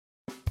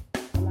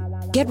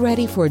Get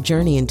ready for a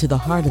journey into the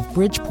heart of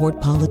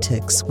Bridgeport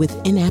politics with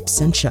In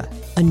Absentia,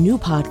 a new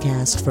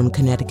podcast from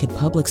Connecticut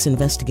Public's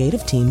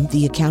investigative team,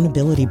 The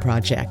Accountability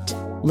Project.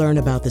 Learn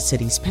about the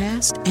city's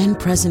past and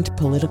present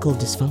political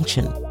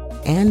dysfunction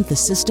and the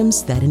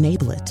systems that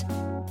enable it.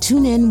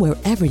 Tune in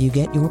wherever you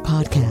get your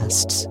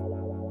podcasts.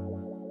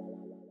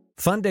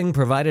 Funding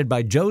provided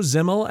by Joe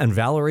Zimmel and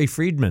Valerie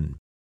Friedman.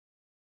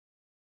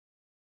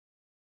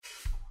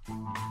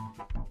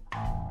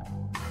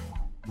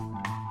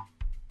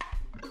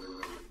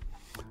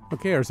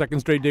 Okay, our second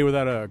straight day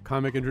without a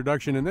comic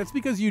introduction, and that's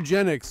because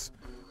eugenics,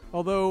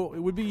 although it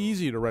would be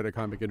easy to write a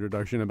comic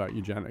introduction about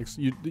eugenics.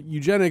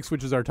 Eugenics,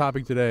 which is our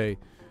topic today,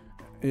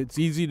 it's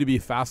easy to be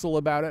facile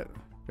about it.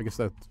 I guess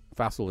that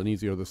facile and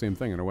easy are the same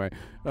thing in a way,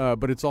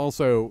 but it's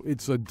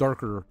a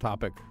darker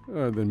topic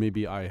than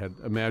maybe I had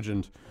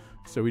imagined,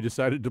 so we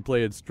decided to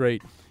play it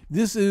straight.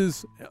 This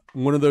is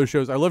one of those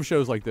shows, I love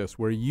shows like this,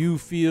 where you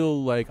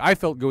feel like, I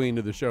felt going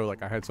into the show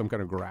like I had some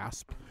kind of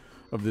grasp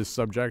of this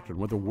subject and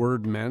what the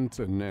word meant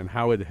and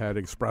how it had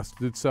expressed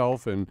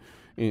itself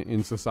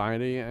in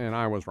society, and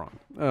I was wrong.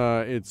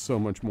 It's so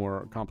much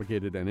more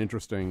complicated and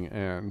interesting,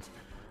 and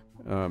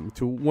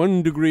to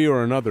one degree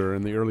or another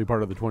in the early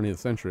part of the 20th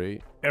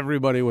century,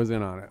 everybody was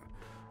in on it.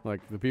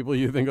 Like, the people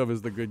you think of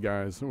as the good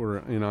guys were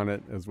in on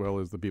it, as well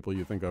as the people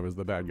you think of as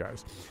the bad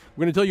guys.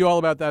 We're going to tell you all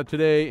about that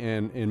today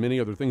and many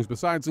other things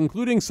besides,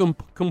 including some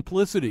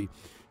complicity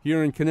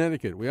here in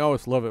Connecticut. We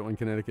always love it when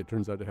Connecticut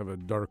turns out to have a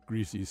dark,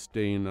 greasy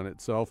stain on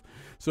itself.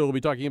 So we'll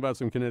be talking about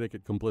some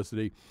Connecticut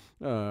complicity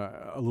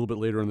a little bit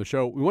later in the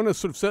show. We want to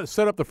sort of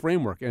set up the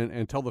framework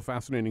and tell the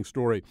fascinating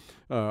story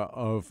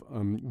of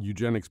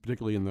eugenics,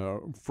 particularly in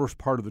the first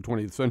part of the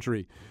 20th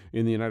century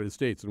in the United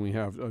States. And we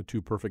have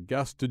two perfect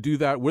guests to do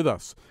that with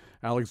us.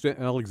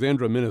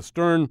 Alexandra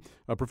Minna-Stern,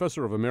 a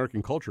professor of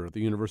American culture at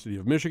the University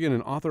of Michigan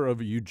and author of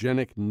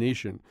Eugenic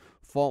Nation,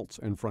 Faults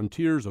and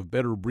Frontiers of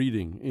Better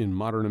Breeding in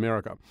Modern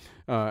America.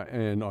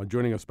 And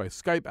joining us by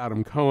Skype,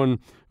 Adam Cohen,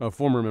 a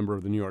former member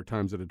of the New York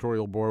Times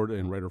editorial board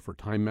and writer for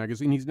Time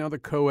magazine. He's now the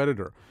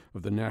co-editor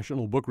of the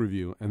National Book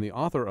Review and the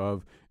author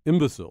of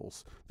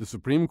Imbeciles, the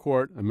Supreme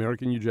Court,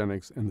 American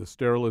Eugenics, and the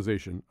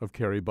Sterilization of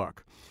Carrie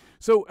Buck.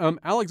 So,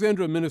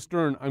 Alexandra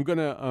Minna-Stern, I'm going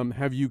to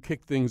have you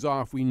kick things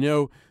off. We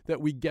know that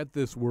we get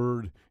this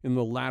word in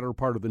the latter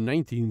part of the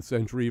 19th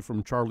century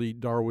from Charlie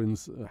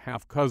Darwin's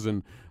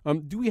half-cousin.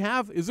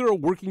 Is there a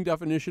working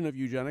definition of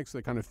eugenics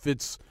that kind of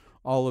fits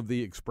all of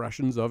the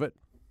expressions of it?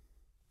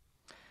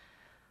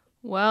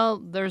 Well,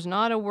 there's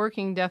not a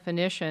working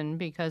definition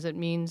because it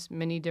means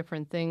many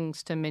different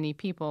things to many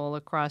people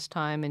across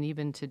time and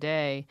even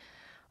today.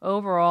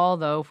 Overall,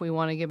 though, if we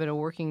want to give it a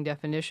working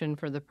definition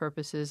for the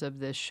purposes of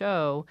this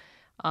show,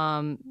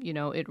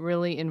 it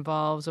really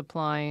involves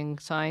applying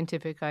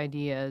scientific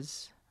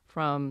ideas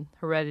from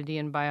heredity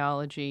and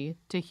biology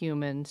to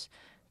humans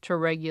to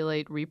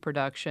regulate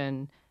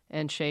reproduction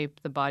and shape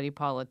the body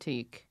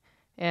politique.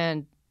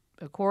 And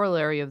a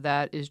corollary of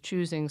that is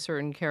choosing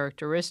certain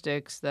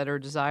characteristics that are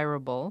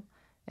desirable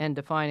and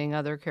defining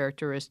other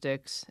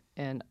characteristics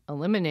and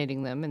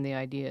eliminating them in the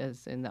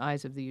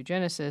eyes of the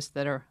eugenicists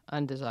that are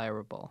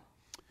undesirable.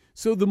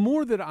 So the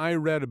more that I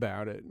read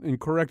about it, and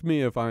correct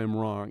me if I'm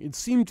wrong, it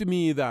seemed to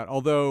me that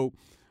although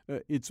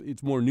it's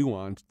more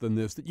nuanced than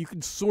this, that you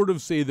could sort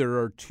of say there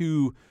are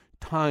two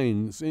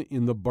tines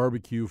in the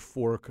barbecue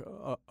fork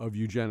of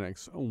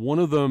eugenics. One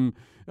of them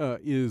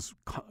is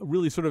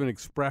really sort of an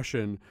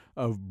expression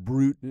of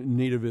brute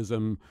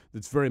nativism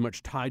that's very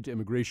much tied to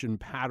immigration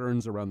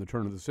patterns around the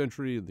turn of the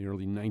century, in the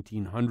early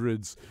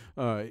 1900s.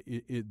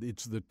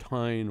 It's the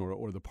tine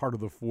or the part of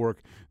the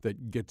fork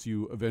that gets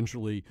you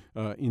eventually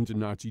into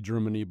Nazi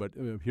Germany. But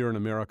here in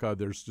America,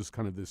 there's just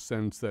kind of this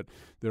sense that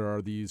there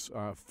are these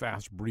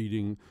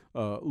fast-breeding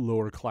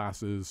lower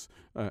classes,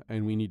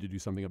 and we need to do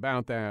something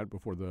about that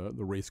before the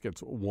race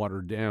gets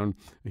watered down.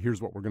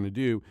 Here's what we're going to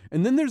do.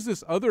 And then there's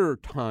this other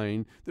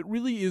tine that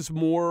really is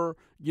more,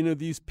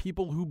 these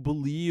people who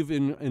believe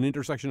in an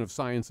intersection of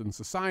science and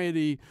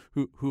society,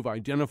 who've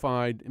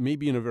identified,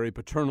 maybe in a very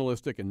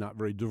paternalistic and not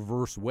very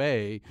diverse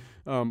way,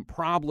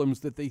 problems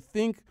that they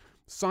think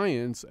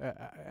science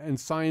and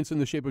science in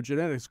the shape of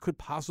genetics could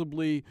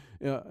possibly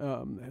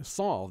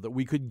solve, that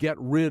we could get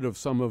rid of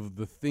some of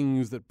the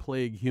things that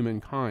plague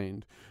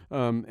humankind.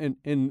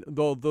 And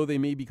though they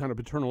may be kind of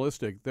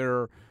paternalistic,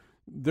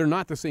 they're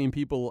not the same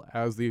people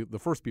as the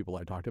first people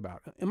I talked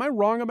about. Am I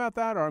wrong about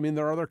that? Or,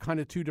 there are kind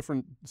of two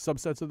different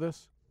subsets of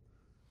this?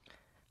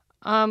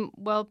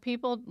 Well,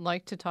 people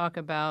like to talk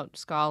about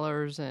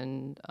scholars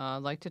and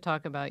like to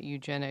talk about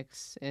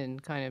eugenics in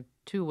kind of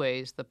two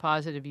ways. The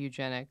positive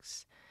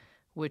eugenics,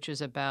 which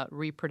is about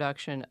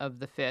reproduction of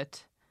the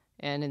fit,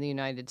 and in the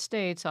United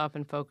States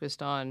often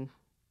focused on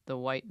the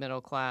white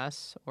middle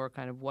class or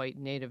kind of white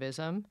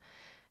nativism,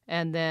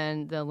 and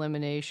then the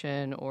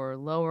elimination or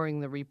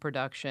lowering the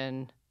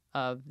reproduction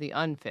of the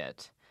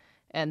unfit.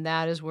 And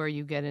that is where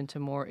you get into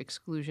more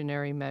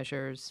exclusionary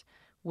measures,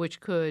 which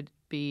could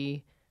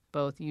be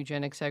both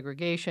eugenic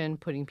segregation,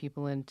 putting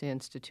people into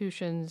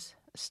institutions,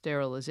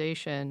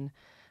 sterilization,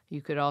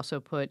 You could also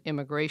put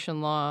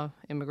immigration law,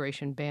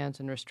 immigration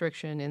bans and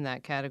restriction in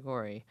that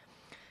category.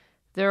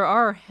 There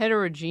are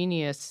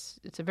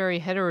it's a very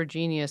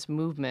heterogeneous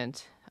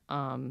movement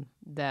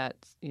that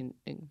the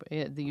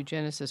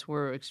eugenicists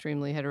were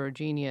extremely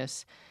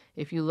heterogeneous.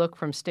 If you look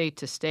from state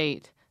to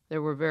state,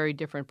 there were very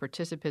different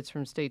participants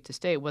from state to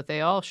state. What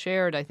they all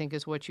shared, I think,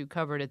 is what you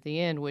covered at the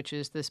end, which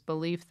is this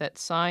belief that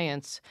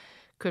science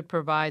could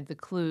provide the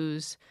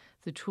clues,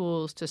 the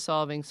tools to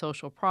solving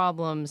social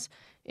problems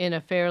in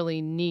a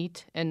fairly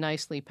neat and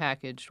nicely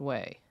packaged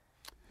way.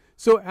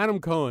 So, Adam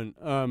Cohen,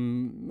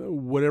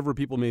 whatever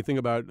people may think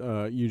about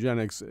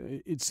eugenics,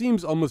 it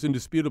seems almost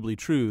indisputably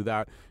true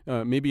that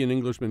maybe an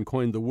Englishman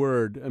coined the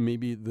word,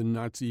 maybe the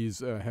Nazis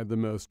had the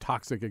most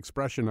toxic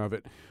expression of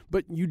it.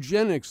 But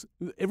eugenics,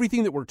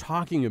 everything that we're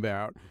talking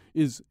about,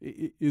 is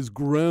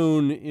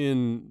grown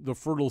in the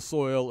fertile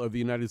soil of the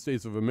United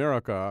States of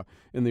America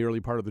in the early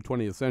part of the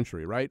 20th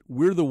century, right?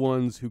 We're the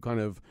ones who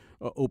kind of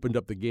opened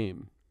up the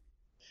game.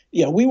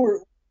 Yeah, we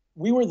were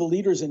the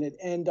leaders in it.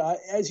 And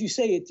as you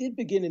say, it did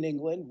begin in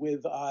England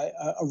with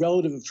a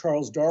relative of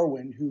Charles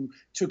Darwin who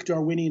took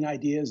Darwinian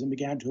ideas and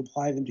began to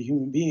apply them to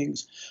human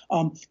beings.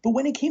 But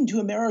when it came to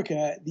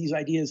America, these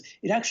ideas,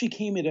 it actually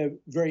came at a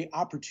very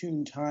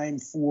opportune time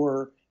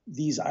for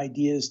these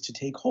ideas to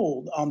take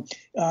hold.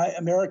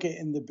 America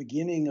in the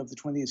beginning of the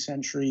 20th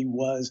century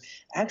was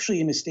actually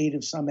in a state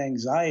of some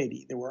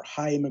anxiety. There were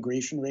high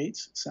immigration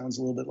rates, sounds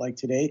a little bit like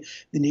today.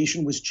 The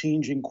nation was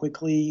changing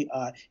quickly,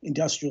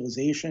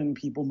 industrialization,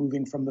 people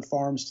moving from the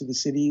farms to the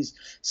cities.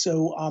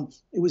 So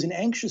it was an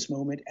anxious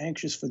moment,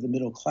 anxious for the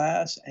middle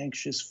class,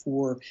 anxious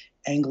for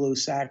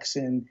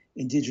Anglo-Saxon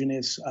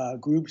indigenous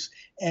groups.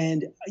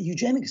 And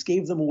eugenics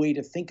gave them a way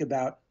to think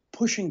about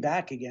pushing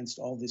back against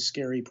all this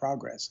scary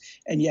progress.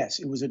 And yes,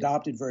 it was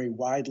adopted very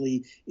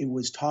widely. It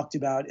was talked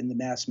about in the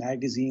mass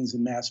magazines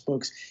and mass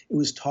books. It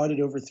was taught at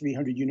over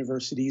 300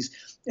 universities.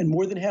 And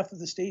more than half of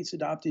the states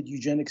adopted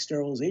eugenic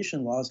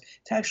sterilization laws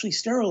to actually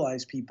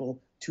sterilize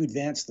people to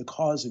advance the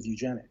cause of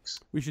eugenics.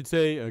 We should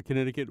say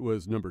Connecticut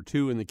was number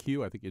 2 in the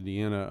queue. I think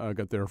Indiana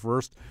got there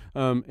first.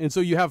 And so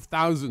you have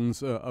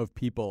thousands of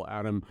people,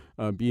 Adam,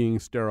 being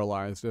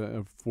sterilized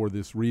for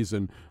this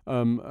reason.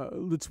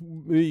 Let's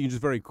maybe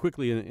just very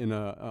quickly in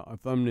a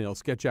thumbnail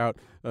sketch out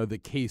the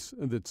case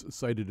that's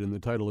cited in the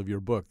title of your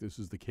book. This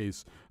is the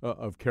case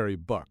of Carrie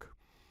Buck.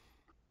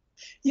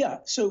 Yeah,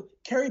 so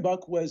Carrie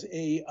Buck was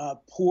a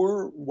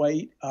poor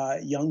white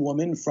young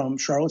woman from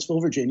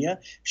Charlottesville, Virginia.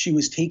 She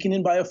was taken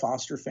in by a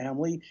foster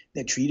family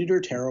that treated her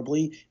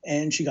terribly,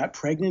 and she got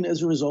pregnant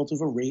as a result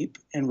of a rape.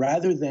 And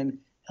rather than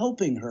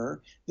helping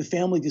her, the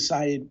family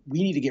decided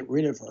we need to get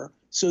rid of her.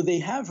 So they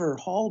have her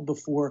hauled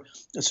before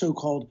a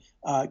so-called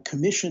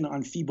commission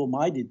on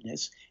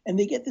feeble-mindedness, and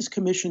they get this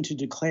commission to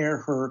declare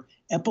her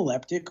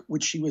epileptic,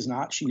 which she was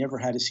not. She never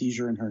had a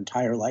seizure in her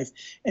entire life,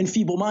 and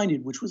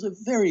feeble-minded, which was a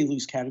very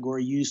loose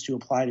category used to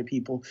apply to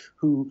people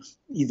who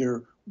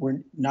either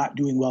were not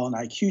doing well in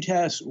IQ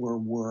tests or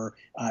were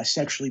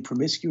sexually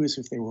promiscuous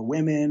if they were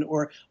women,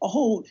 or a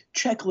whole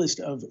checklist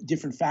of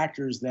different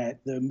factors that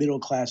the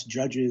middle-class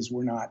judges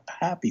were not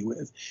happy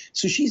with.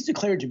 So she's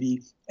declared to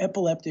be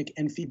epileptic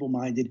and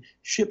feeble-minded,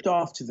 shipped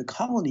off to the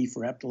colony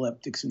for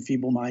epileptics and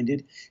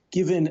feeble-minded,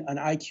 given an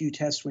IQ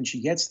test when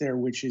she gets there,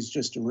 which is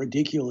just a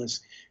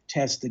ridiculous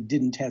test that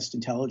didn't test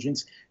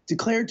intelligence,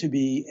 declared to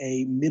be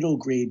a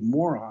middle-grade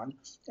moron.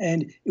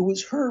 And it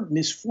was her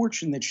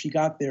misfortune that she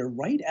got there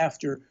right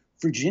after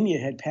Virginia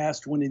had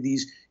passed one of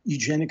these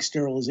eugenic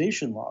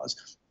sterilization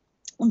laws.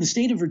 In the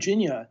state of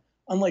Virginia,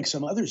 unlike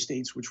some other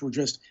states, which were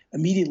just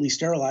immediately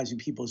sterilizing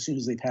people as soon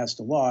as they passed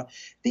a law,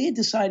 they had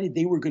decided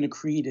they were going to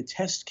create a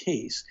test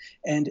case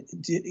and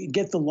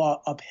get the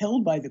law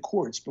upheld by the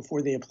courts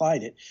before they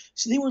applied it.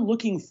 So they were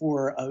looking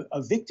for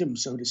a victim,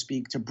 so to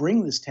speak, to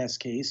bring this test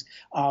case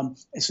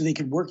so they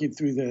could work it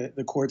through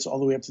the courts all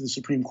the way up to the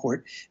Supreme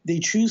Court. They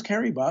choose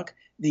Carrie Buck.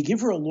 They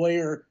give her a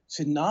lawyer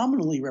to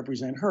nominally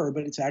represent her,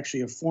 but it's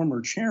actually a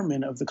former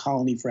chairman of the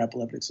Colony for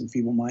Epileptics and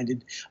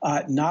Feeble-Minded,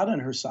 not on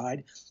her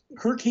side.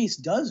 Her case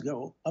does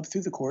go up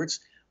through the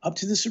courts, up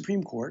to the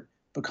Supreme Court,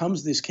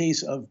 becomes this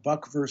case of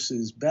Buck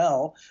versus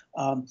Bell,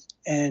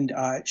 and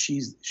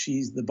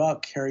she's the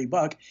Buck, Carrie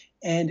Buck.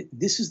 And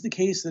this is the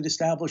case that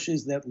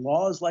establishes that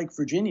laws like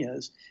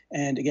Virginia's,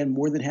 and again,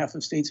 more than half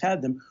of states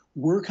had them,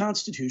 were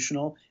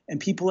constitutional, and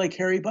people like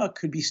Carrie Buck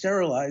could be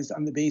sterilized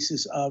on the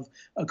basis of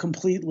a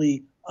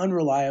completely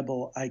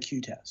unreliable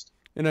IQ test.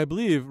 And I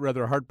believe,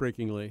 rather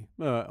heartbreakingly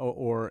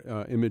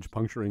or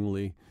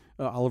image-puncturingly,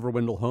 Oliver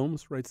Wendell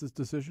Holmes writes this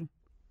decision.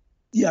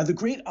 Yeah, the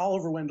great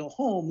Oliver Wendell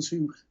Holmes,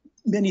 who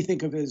many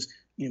think of as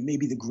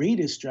maybe the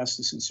greatest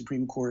justice in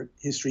Supreme Court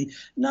history,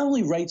 not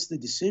only writes the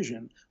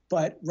decision,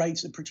 but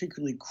writes a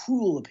particularly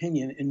cruel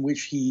opinion in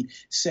which he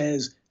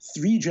says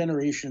 3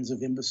 generations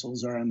of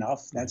imbeciles are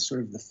enough. That's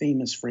sort of the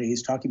famous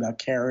phrase, talking about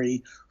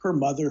Carrie, her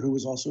mother, who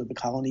was also at the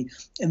colony,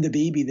 and the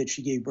baby that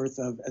she gave birth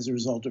of as a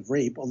result of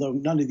rape, although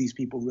none of these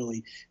people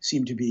really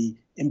seem to be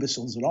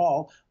imbeciles at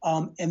all.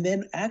 And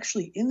then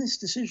actually in this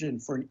decision,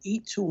 for an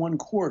 8-to-1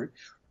 court,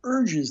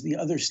 urges the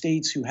other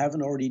states who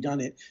haven't already done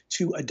it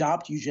to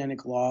adopt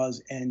eugenic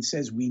laws and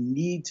says we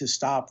need to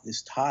stop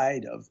this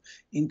tide of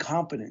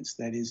incompetence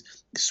that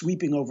is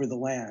sweeping over the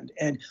land.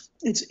 And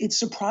it's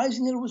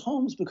surprising that it was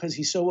Holmes because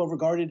he's so well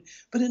regarded,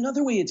 but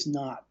another way it's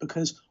not,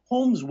 because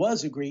Holmes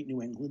was a great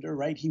New Englander,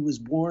 right? He was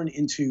born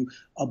into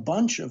a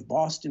bunch of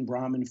Boston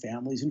Brahmin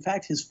families. In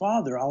fact, his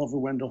father, Oliver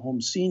Wendell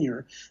Holmes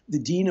Sr., the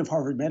dean of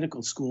Harvard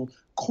Medical School,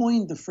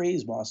 coined the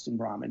phrase Boston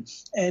Brahmin.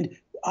 And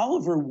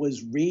Oliver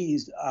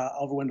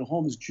Wendell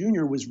Holmes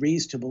Jr. was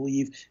raised to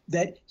believe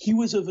that he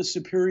was of a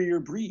superior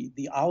breed.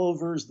 The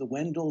Olivers, the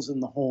Wendells,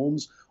 and the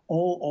Holmes,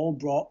 all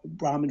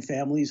Brahmin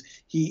families.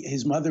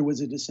 His mother was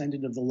a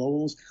descendant of the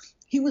Lowells.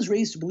 He was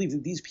raised to believe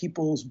that these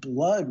people's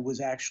blood was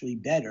actually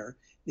better.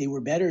 They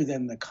were better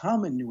than the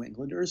common New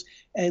Englanders.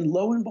 And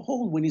lo and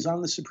behold, when he's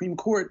on the Supreme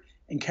Court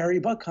and Carrie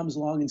Buck comes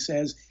along and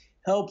says,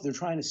 help, they're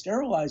trying to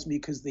sterilize me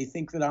because they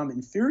think that I'm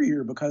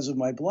inferior because of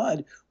my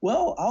blood.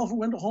 Well, Oliver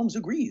Wendell Holmes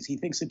agrees. He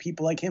thinks that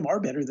people like him are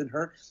better than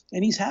her,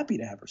 and he's happy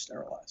to have her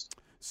sterilized.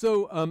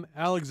 So,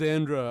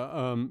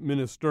 Alexandra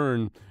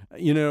Minna-Stern,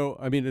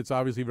 it's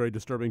obviously very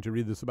disturbing to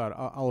read this about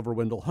Oliver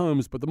Wendell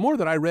Holmes, but the more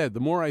that I read,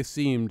 the more I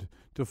seemed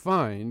to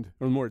find,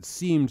 or the more it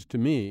seemed to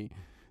me,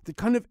 that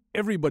kind of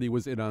everybody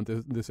was in on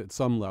this at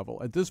some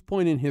level. At this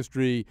point in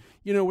history,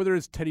 whether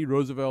it's Teddy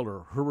Roosevelt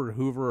or Herbert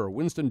Hoover or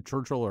Winston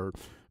Churchill or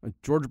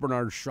George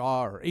Bernard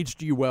Shaw or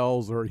H.G.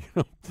 Wells or,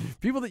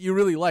 people that you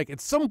really like, at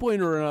some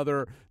point or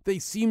another, they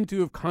seem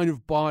to have kind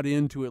of bought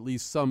into at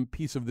least some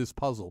piece of this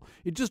puzzle.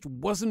 It just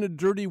wasn't a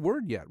dirty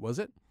word yet, was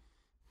it?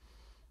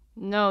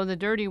 No, the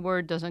dirty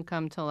word doesn't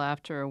come till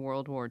after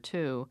World War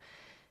II.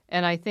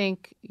 And I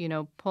think,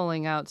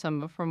 pulling out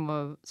some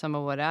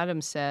of what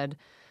Adam said,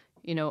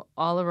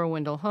 Oliver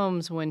Wendell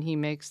Holmes, when he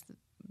makes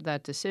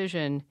that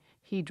decision,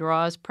 he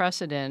draws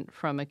precedent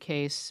from a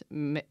case,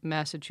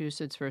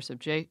 Massachusetts versus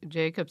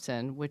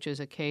Jacobson, which is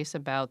a case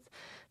about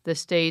the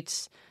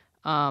state's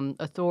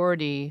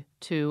authority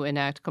to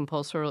enact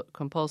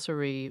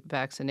compulsory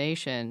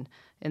vaccination,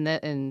 from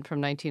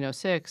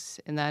 1906,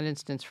 in that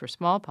instance for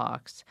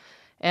smallpox.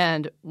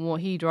 And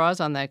he draws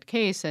on that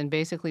case, and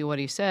basically what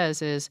he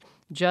says is,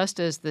 just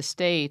as the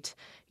state,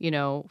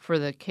 for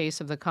the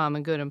case of the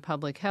common good and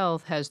public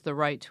health, has the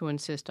right to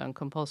insist on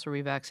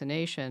compulsory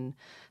vaccination,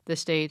 the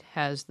state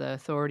has the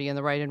authority and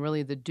the right and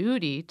really the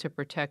duty to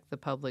protect the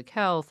public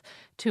health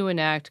to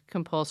enact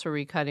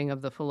compulsory cutting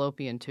of the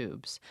fallopian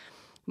tubes.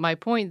 My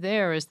point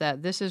there is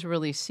that this is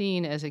really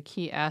seen as a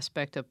key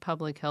aspect of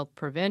public health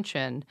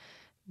prevention,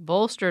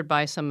 bolstered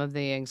by some of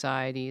the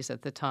anxieties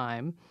at the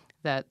time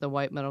that the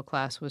white middle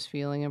class was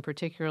feeling, and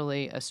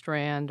particularly a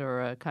strand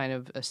or a kind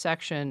of a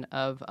section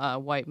of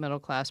white middle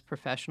class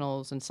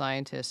professionals and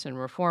scientists and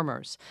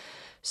reformers.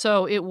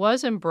 So it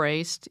was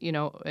embraced,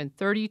 in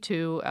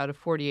 32 out of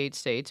 48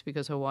 states,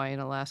 because Hawaii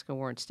and Alaska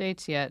weren't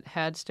states yet,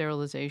 had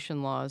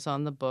sterilization laws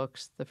on the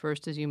books. The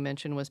first, as you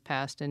mentioned, was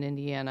passed in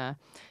Indiana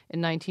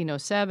in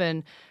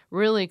 1907,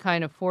 really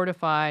kind of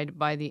fortified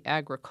by the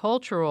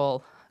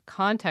agricultural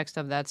context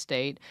of that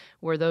state,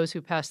 where those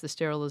who passed the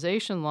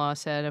sterilization law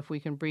said, if we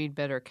can breed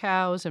better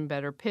cows and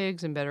better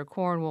pigs and better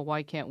corn, well,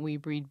 why can't we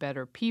breed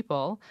better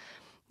people?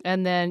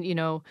 And then,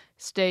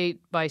 state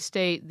by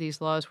state, these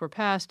laws were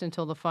passed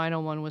until the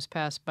final one was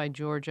passed by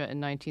Georgia in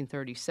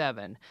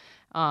 1937.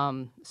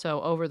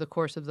 So over the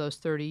course of those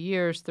 30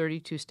 years,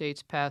 32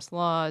 states passed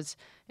laws,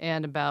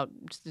 and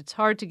it's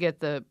hard to get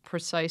the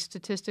precise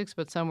statistics,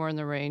 but somewhere in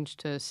the range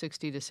to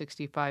 60 to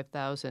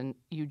 65,000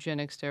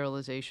 eugenic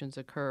sterilizations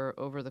occur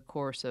over the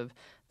course of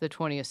the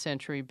 20th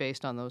century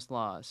based on those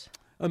laws.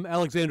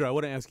 Alexandra, I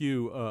want to ask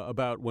you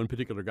about one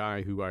particular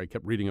guy who I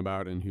kept reading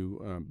about and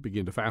who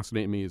began to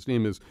fascinate me. His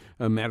name is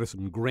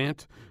Madison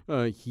Grant.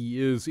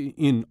 He is,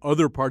 in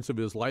other parts of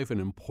his life,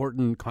 an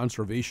important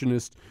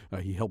conservationist.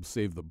 He helped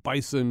save the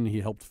bison. He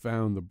helped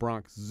found the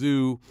Bronx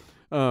Zoo.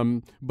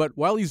 But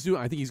while he's doing,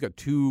 I think he's got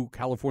 2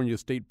 California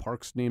state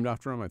parks named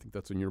after him. I think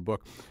that's in your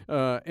book.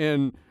 But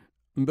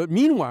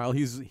meanwhile,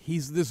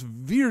 he's this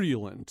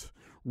virulent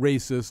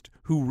racist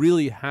who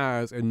really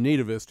has, and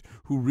nativist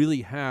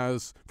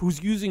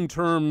who's using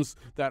terms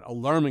that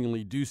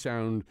alarmingly do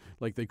sound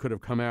like they could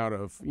have come out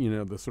of,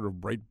 the sort of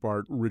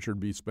Breitbart Richard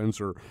B.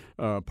 Spencer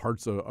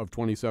parts of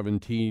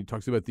 2017. He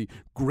talks about the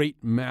great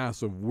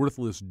mass of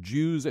worthless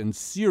Jews and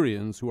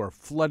Syrians who are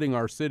flooding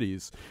our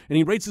cities. And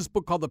he writes this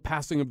book called The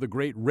Passing of the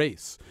Great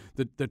Race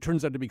that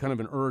turns out to be kind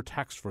of an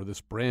text for this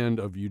brand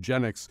of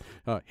eugenics.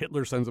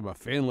 Hitler sends him a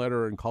fan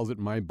letter and calls it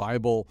My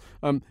Bible.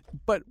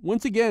 But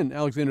once again,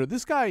 Alexander,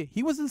 this guy,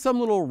 he wasn't some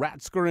little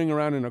rat scurrying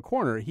around in a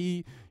corner.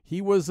 He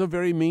was a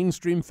very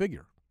mainstream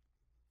figure.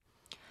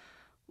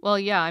 Well,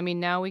 yeah,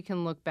 now we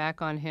can look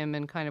back on him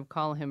and kind of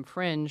call him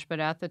fringe, but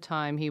at the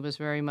time he was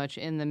very much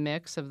in the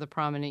mix of the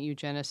prominent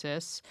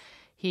eugenicists.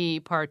 He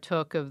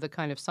partook of the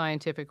kind of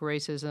scientific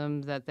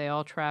racism that they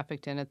all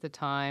trafficked in at the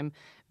time,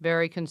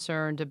 very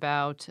concerned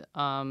about,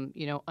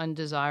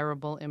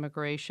 undesirable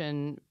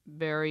immigration,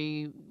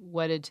 very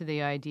wedded to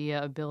the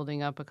idea of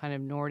building up a kind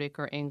of Nordic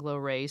or Anglo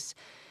race.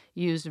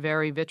 used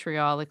very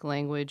vitriolic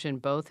language in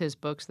both his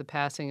books, The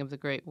Passing of the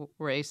Great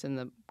Race and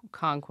The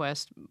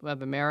Conquest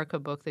of America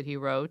book that he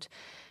wrote.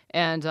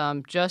 And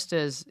just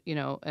as,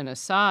 an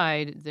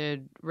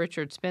aside,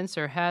 Richard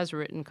Spencer has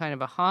written kind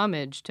of a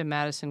homage to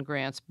Madison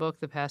Grant's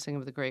book, The Passing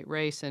of the Great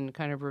Race, and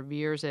kind of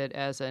reveres it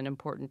as an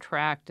important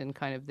tract in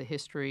kind of the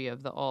history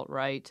of the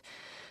alt-right.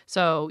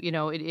 So,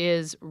 it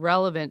is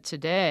relevant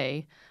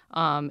today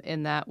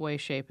in that way,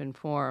 shape, and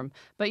form.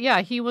 But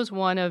yeah, he was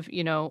one of,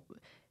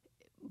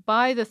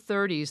 by the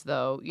 30s,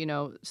 though,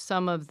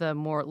 some of the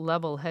more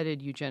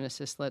level-headed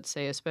eugenicists, let's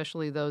say,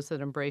 especially those that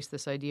embrace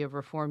this idea of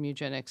reform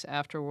eugenics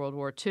after World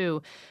War II,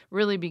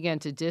 really began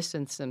to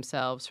distance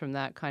themselves from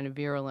that kind of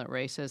virulent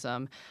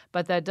racism.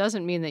 But that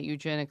doesn't mean that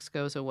eugenics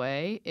goes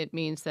away. It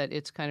means that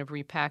it's kind of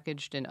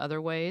repackaged in other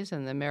ways,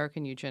 and the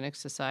American Eugenics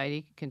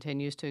Society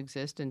continues to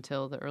exist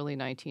until the early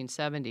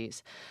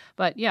 1970s.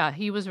 But yeah,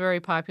 he was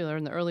very popular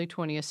in the early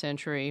 20th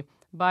century.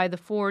 By the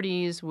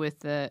 40s,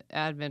 with the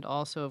advent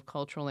also of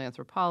cultural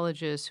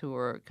anthropologists who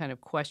are kind of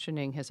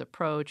questioning his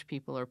approach,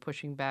 people are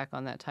pushing back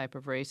on that type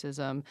of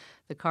racism.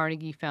 The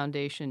Carnegie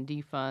Foundation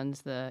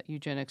defunds the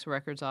Eugenics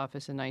Records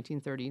Office in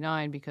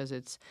 1939 because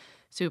its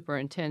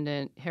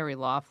superintendent, Harry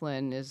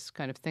Laughlin,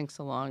 thinks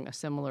along a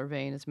similar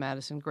vein as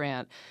Madison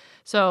Grant.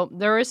 So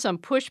there is some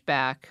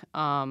pushback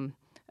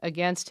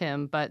against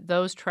him, but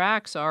those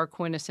tracks are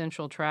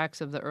quintessential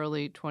tracks of the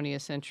early 20th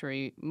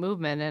century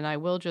movement. And I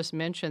will just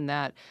mention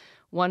that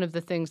one of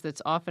the things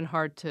that's often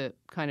hard to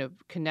kind of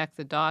connect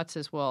the dots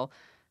is, well,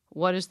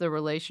 what is the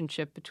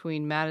relationship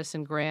between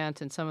Madison Grant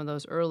and some of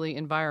those early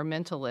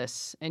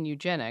environmentalists and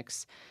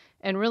eugenics?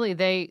 And really,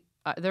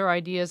 their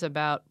ideas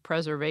about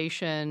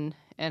preservation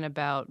and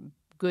about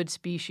good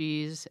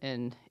species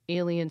and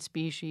alien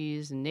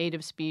species and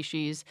native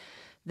species,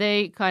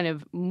 they kind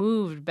of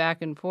moved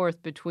back and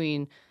forth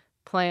between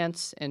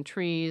plants and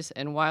trees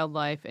and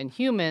wildlife and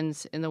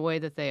humans in the way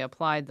that they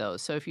applied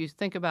those. So if you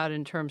think about it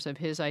in terms of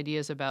his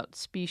ideas about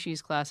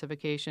species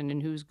classification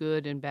and who's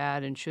good and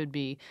bad and should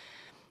be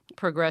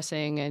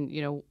progressing and,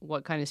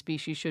 what kind of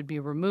species should be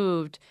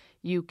removed,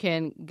 you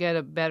can get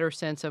a better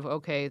sense of,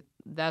 okay,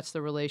 that's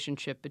the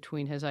relationship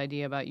between his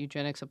idea about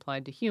eugenics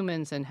applied to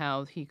humans and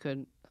how he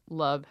could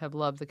have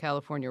loved the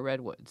California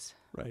redwoods.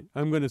 Right.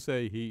 I'm going to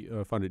say he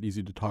found it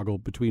easy to toggle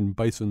between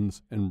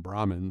bisons and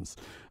Brahmins.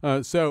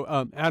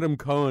 So Adam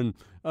Cohen,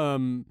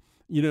 when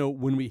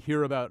we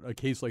hear about a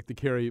case like the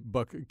Carrie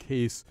Buck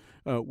case,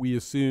 we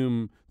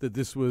assume that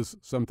this was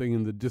something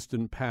in the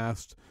distant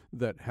past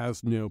that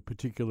has no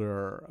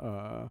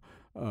particular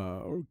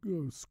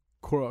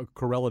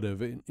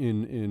correlative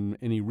in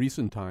any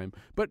recent time.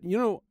 But,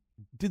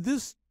 did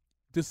this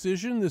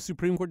decision, the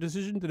Supreme Court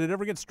decision, did it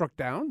ever get struck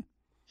down?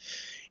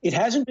 It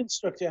hasn't been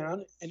struck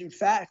down, and in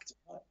fact,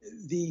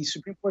 the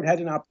Supreme Court had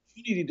an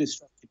opportunity to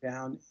strike it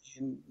down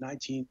in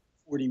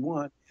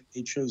 1941, and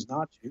they chose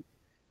not to.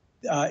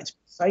 It's been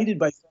cited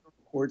by federal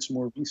courts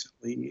more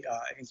recently,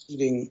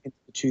 including in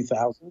the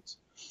 2000s,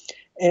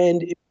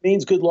 and it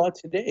remains good law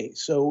today.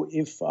 So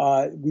if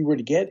we were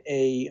to get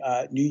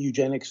a new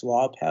eugenics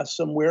law passed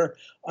somewhere,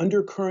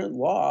 under current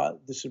law,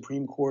 the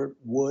Supreme Court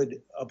would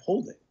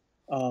uphold it.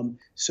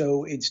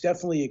 So it's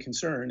definitely a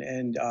concern,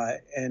 and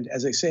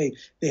as I say,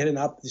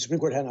 the Supreme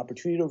Court had an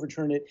opportunity to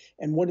overturn it,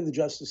 and one of the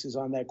justices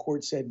on that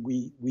court said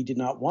we did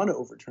not want to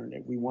overturn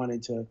it. We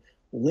wanted to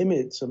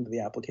limit some of the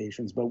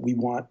applications, but we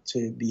want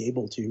to be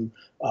able to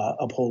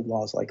uphold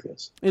laws like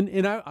this.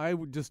 And I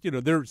would just,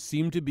 there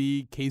seem to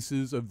be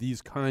cases of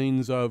these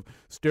kinds of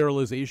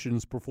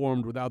sterilizations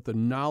performed without the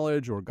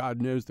knowledge or God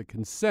knows the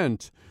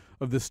consent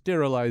of the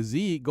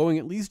sterilizee going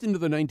at least into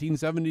the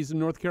 1970s in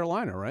North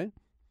Carolina, right?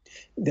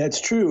 That's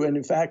true. And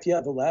in fact,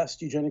 the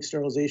last eugenic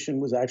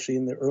sterilization was actually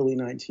in the early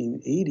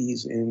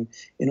 1980s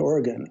in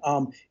Oregon.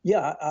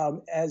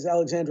 As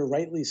Alexandra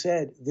rightly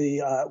said, the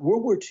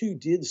World War II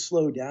did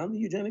slow down the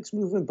eugenics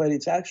movement, but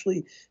it's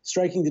actually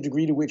striking the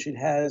degree to which it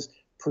has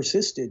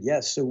persisted.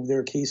 Yes, so there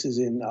are cases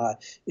in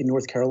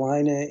North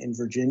Carolina, in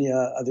Virginia,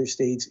 other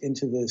states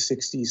into the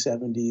 60s,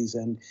 70s,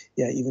 and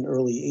even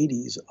early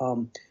 80s.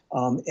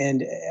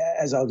 And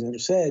as Alexander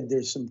said,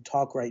 there's some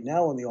talk right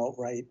now on the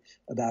alt-right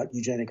about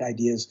eugenic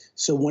ideas.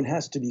 So one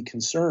has to be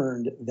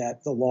concerned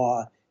that the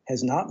law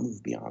has not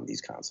moved beyond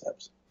these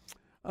concepts.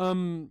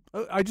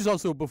 I just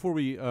also, before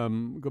we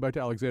go back to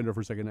Alexander for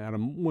a second,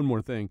 Adam, one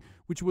more thing,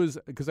 which was,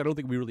 because I don't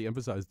think we really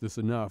emphasized this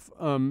enough,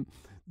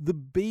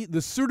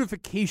 the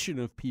certification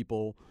of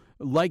people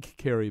like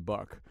Carrie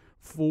Buck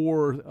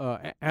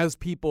for as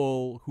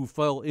people who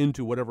fell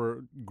into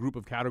whatever group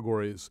of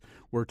categories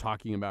we're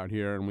talking about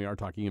here, and we are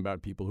talking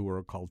about people who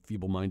were called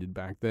feeble-minded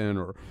back then,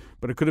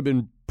 but it could have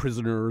been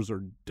prisoners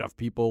or deaf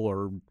people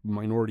or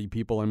minority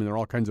people. I mean, there are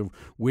all kinds of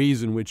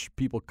ways in which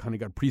people kind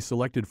of got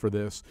pre-selected for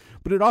this,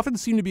 but it often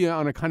seemed to be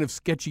on a kind of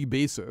sketchy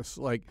basis,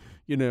 like,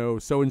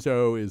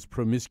 so-and-so is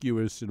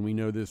promiscuous, and we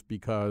know this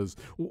because,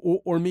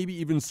 or maybe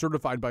even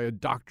certified by a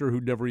doctor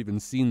who'd never even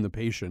seen the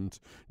patient,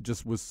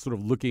 just was sort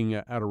of looking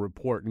at a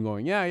report and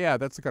going, yeah,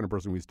 that's the kind of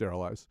person we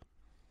sterilize.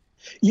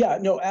 Yeah,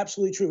 no,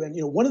 absolutely true. And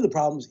one of the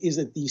problems is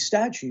that these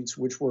statutes,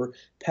 which were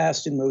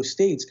passed in most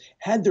states,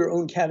 had their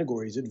own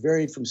categories. It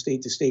varied from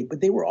state to state,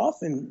 but they were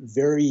often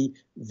very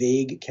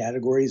vague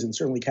categories, and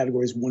certainly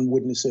categories one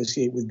wouldn't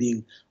associate with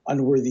being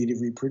unworthy to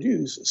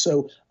reproduce.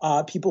 So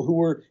people who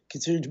were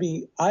considered to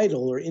be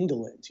idle or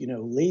indolent,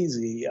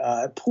 lazy,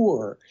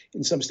 poor.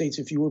 In some states,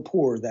 if you were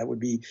poor, that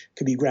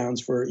could be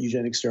grounds for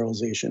eugenic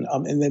sterilization.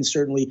 And then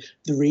certainly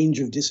the range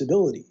of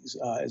disabilities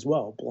as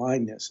well,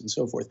 blindness and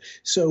so forth.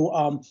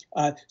 So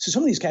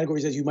some of these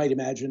categories, as you might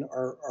imagine,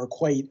 are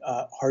quite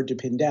hard to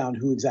pin down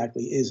who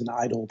exactly is an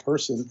idle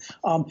person.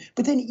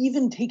 But then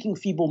even taking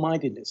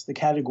feeble-mindedness, the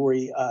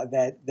category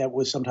that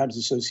was sometimes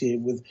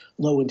associated with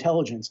low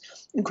intelligence,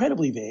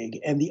 incredibly vague.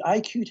 And the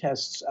IQ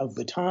tests of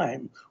the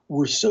time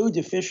were so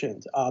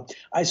deficient.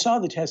 I saw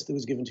the test that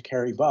was given to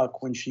Carrie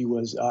Buck when she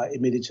was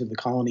admitted to the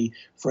colony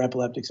for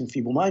epileptics and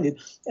feeble-minded.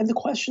 And the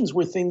questions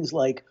were things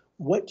like,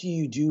 what do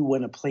you do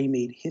when a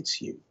playmate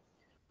hits you?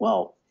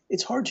 Well,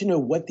 it's hard to know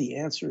what the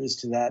answer is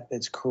to that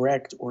that's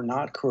correct or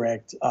not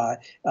correct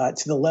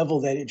to the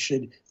level that it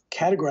should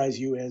categorize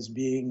you as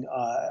being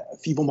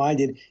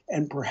feeble-minded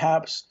and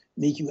perhaps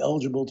make you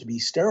eligible to be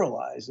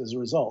sterilized as a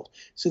result.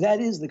 So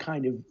that is the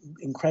kind of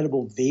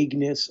incredible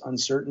vagueness,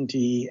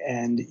 uncertainty,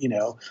 and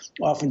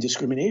often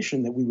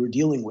discrimination that we were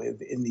dealing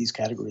with in these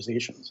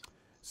categorizations.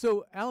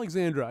 So,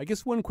 Alexandra, I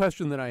guess one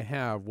question that I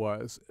have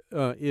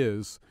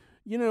is,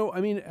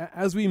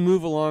 as we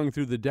move along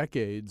through the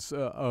decades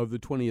of the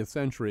 20th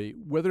century,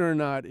 whether or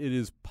not it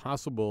is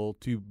possible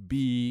to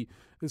be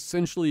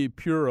essentially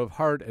pure of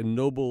heart and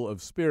noble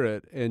of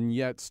spirit and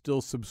yet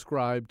still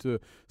subscribe to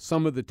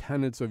some of the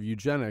tenets of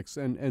eugenics.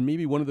 And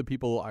maybe one of the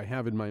people I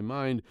have in my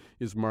mind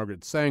is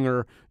Margaret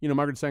Sanger.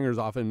 Margaret Sanger is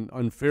often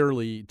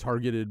unfairly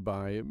targeted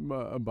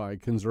by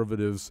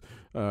conservatives,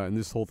 and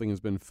this whole thing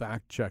has been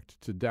fact-checked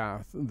to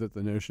death, that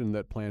the notion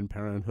that Planned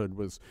Parenthood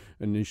was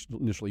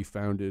initially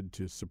founded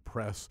to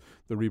suppress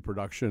the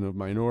reproduction of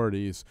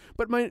minorities.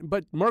 But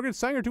Margaret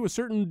Sanger, to a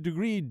certain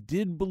degree,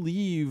 did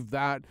believe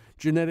that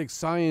genetic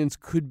science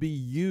could be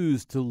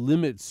used to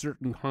limit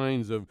certain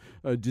kinds of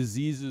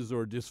diseases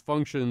or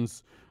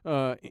dysfunctions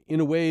in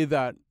a way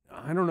that,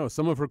 I don't know,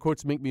 some of her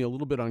quotes make me a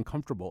little bit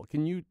uncomfortable.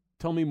 Can you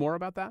tell me more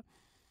about that?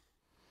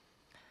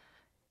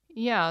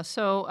 Yeah,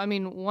 so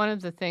one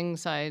of the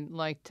things I'd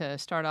like to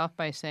start off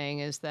by saying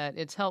is that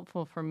it's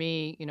helpful for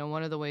me,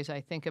 one of the ways I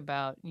think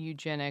about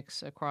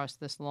eugenics across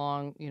this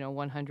long,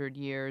 100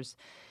 years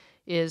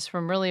is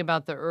from really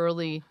about the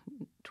early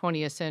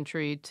 20th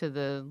century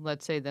to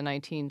let's say, the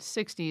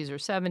 1960s or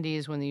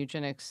 70s when the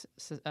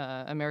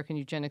American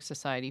Eugenics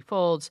Society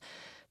folds.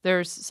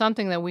 There's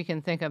something that we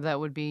can think of that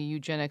would be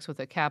eugenics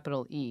with a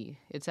capital E.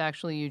 It's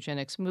actually a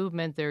eugenics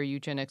movement. There are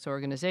eugenics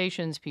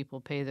organizations.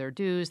 People pay their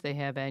dues. They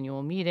have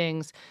annual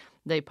meetings.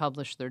 They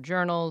publish their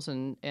journals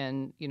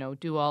and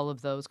do all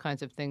of those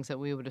kinds of things that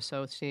we would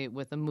associate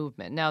with a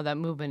movement. Now, that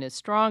movement is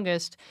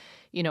strongest,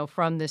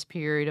 from this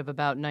period of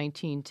about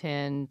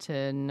 1910 to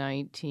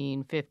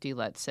 1950,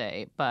 let's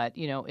say. But,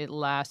 it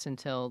lasts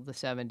until the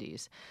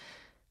 70s.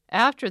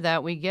 After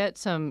that, we get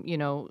some,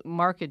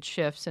 marked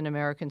shifts in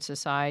American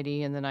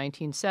society in the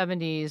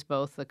 1970s,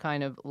 both the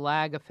kind of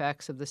lag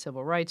effects of the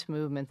civil rights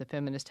movement, the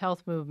feminist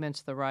health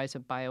movements, the rise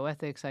of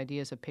bioethics,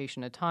 ideas of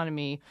patient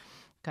autonomy,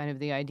 kind of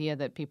the idea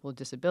that people with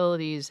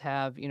disabilities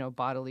have,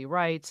 bodily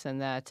rights and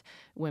that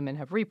women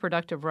have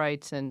reproductive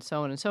rights and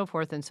so on and so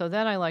forth. And so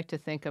then I like to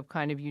think of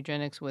kind of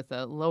eugenics with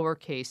a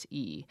lowercase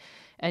e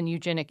and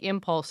eugenic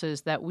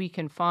impulses that we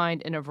can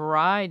find in a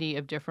variety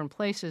of different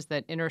places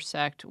that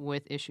intersect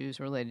with issues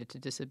related to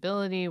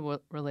disability,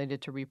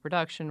 related to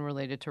reproduction,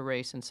 related to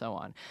race, and so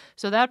on.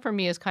 So that for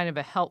me is kind of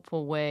a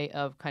helpful way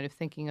of kind of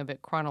thinking of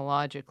it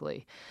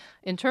chronologically.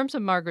 In terms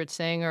of Margaret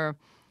Sanger,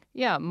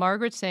 yeah,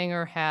 Margaret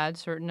Sanger had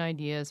certain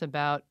ideas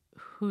about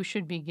who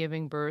should be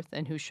giving birth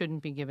and who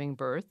shouldn't be giving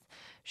birth.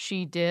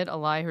 She did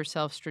ally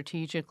herself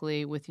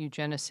strategically with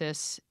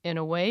eugenicists in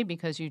a way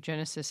because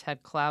eugenicists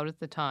had clout at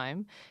the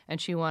time,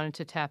 and she wanted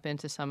to tap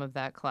into some of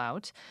that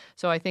clout.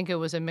 So I think it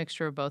was a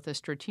mixture of both a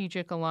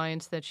strategic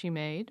alliance that she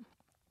made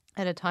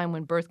at a time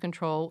when birth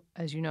control,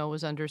 as you know,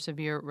 was under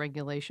severe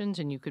regulations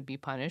and you could be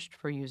punished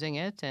for using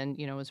it. And,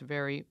 it was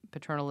very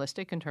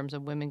paternalistic in terms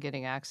of women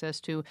getting access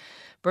to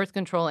birth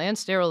control and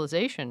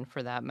sterilization,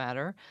 for that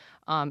matter,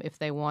 if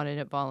they wanted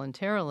it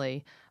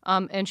voluntarily.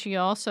 And she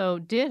also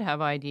did have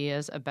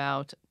ideas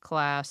about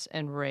class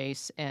and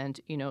race and,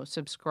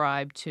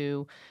 subscribe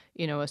to,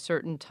 a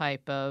certain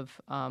type of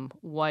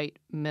white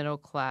middle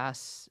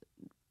class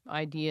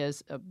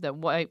ideas that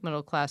white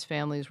middle class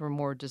families were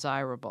more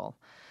desirable.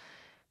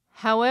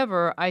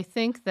 However, I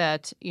think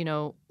that,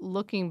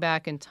 looking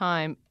back in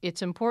time,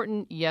 it's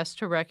important, yes,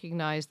 to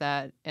recognize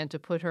that and to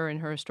put her in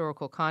her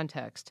historical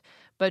context.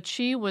 But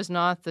she was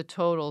not the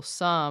total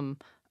sum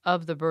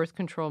of the birth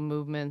control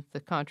movement, the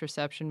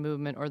contraception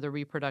movement, or the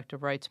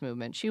reproductive rights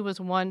movement. She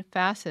was one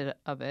facet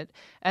of it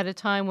at a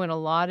time when a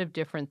lot of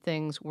different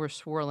things were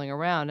swirling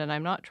around. And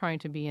I'm not trying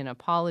to be an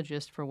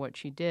apologist for what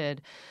she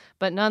did,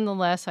 but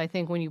nonetheless, I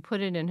think when you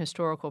put it in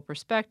historical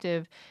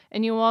perspective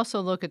and you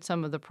also look at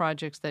some of the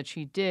projects that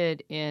she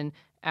did in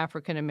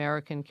African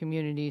American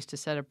communities to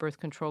set up birth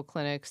control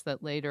clinics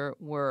that later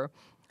were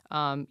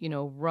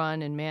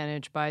run and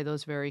managed by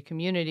those very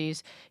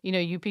communities,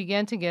 you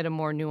begin to get a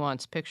more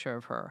nuanced picture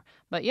of her.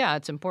 But yeah,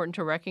 it's important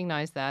to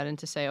recognize that and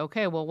to say,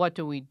 okay, well, what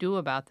do we do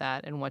about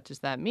that? And what does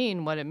that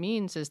mean? What it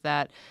means is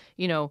that,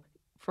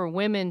 for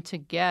women to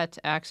get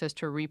access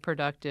to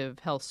reproductive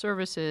health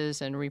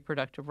services and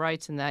reproductive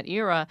rights in that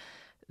era,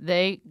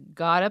 they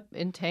got up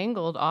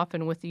entangled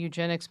often with the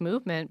eugenics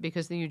movement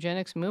because the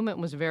eugenics movement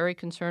was very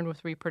concerned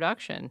with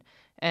reproduction.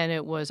 And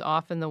it was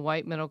often the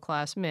white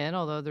middle-class men,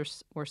 although there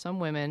were some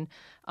women,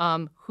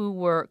 who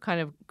were kind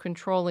of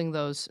controlling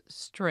those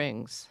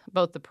strings,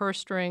 both the purse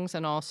strings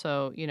and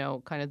also,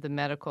 kind of the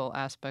medical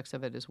aspects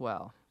of it as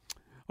well.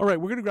 All right,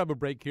 we're going to grab a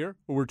break here.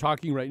 We're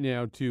talking right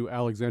now to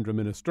Alexandra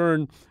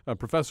Minna-Stern, a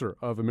professor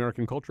of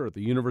American culture at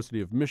the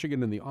University of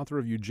Michigan and the author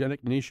of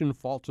Eugenic Nation,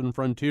 Faults and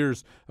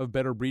Frontiers of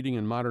Better Breeding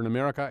in Modern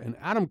America, and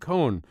Adam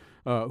Cohen,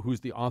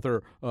 who's the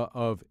author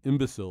of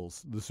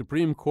Imbeciles, the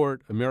Supreme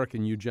Court,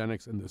 American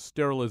Eugenics, and the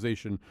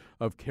Sterilization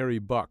of Carrie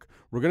Buck.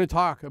 We're going to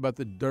talk about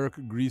the dark,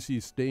 greasy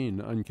stain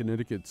on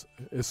Connecticut's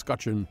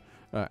escutcheon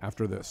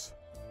after this.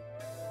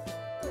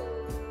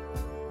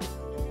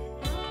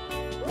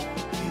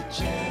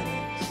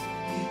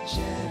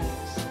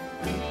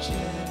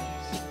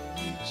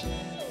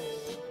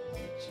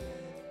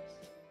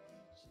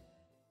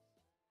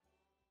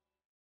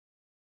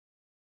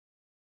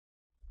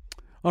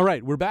 All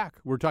right, we're back.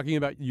 We're talking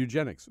about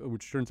eugenics,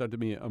 which turns out to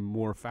be a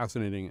more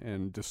fascinating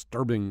and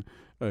disturbing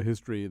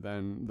history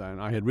than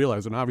I had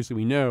realized. And obviously,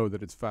 we know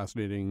that it's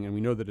fascinating, and we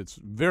know that it's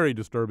very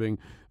disturbing.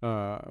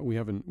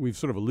 We've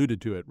sort of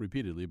alluded to it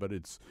repeatedly, but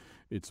its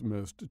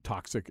most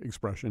toxic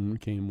expression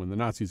came when the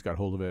Nazis got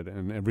hold of it,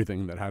 and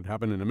everything that had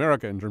happened in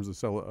America in terms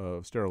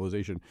of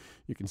sterilization,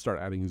 you can start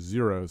adding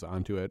zeros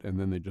onto it, and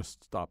then they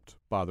just stopped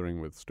bothering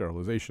with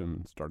sterilization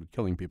and started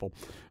killing people.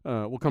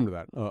 We'll come to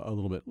that a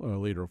little bit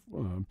later.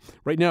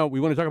 Right now, we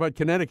want to talk about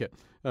Connecticut.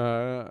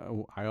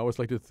 We always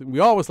like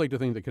to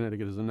think that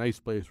Connecticut is a nice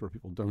place where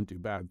people don't do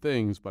bad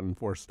things, but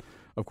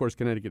of course,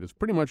 Connecticut is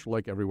pretty much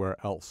like everywhere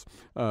else.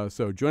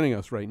 So joining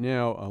us right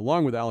now,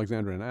 along with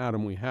Alexandra and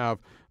Adam, we have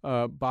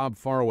Bob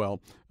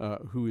Farwell,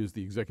 who is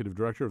the executive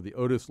director of the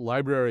Otis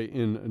Library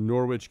in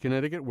Norwich,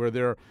 Connecticut,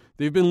 where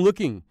they've been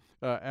looking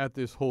at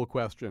this whole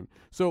question.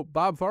 So,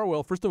 Bob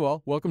Farwell, first of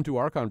all, welcome to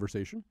our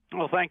conversation.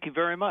 Well, thank you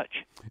very much.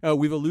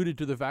 We've alluded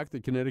to the fact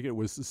that Connecticut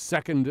was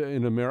second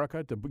in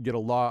America to get a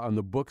law on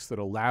the books that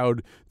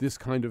allowed this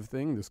kind of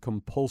thing, this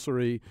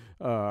compulsory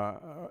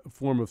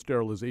form of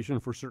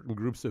sterilization for certain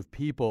groups of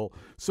people.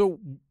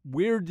 So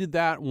where did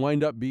that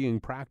wind up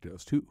being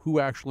practiced? Who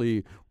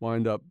actually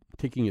wind up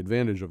taking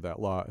advantage of that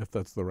law, if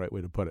that's the right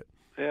way to put it?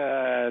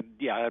 Yeah,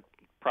 it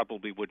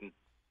probably wouldn't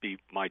be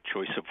my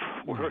choice of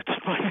words,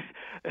 but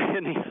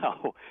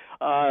anyhow,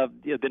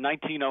 the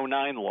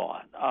 1909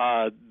 law.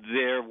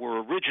 There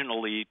were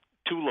originally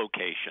two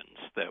locations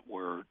that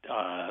were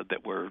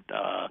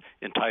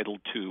entitled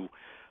to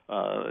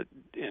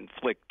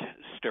inflict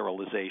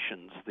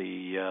sterilizations.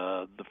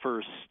 The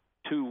first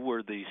two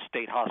were the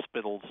state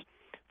hospitals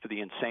for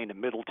the insane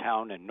in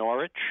Middletown and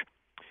Norwich,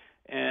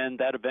 and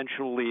that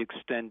eventually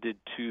extended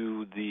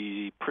to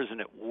the prison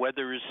at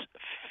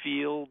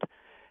Wethersfield,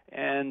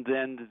 and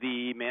then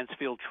the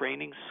Mansfield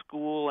Training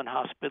School and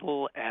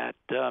Hospital at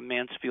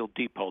Mansfield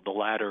Depot, the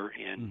latter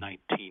in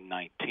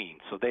 1919.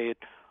 So they had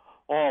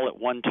all at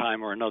one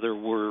time or another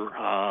were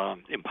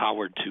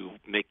empowered to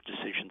make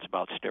decisions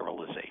about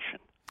sterilization.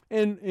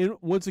 And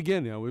once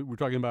again, we're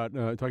talking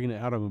to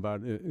Adam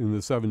about in the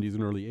 70s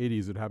and early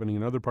 80s it happening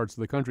in other parts of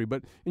the country.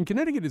 But in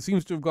Connecticut, it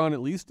seems to have gone at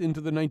least into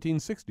the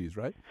 1960s,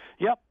 right?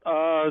 Yep.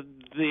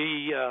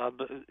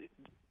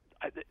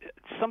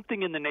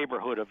 Something in the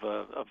neighborhood of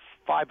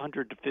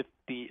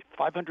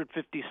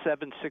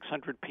 557,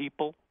 600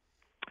 people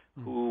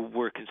who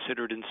were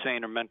considered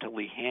insane or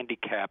mentally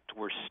handicapped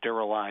were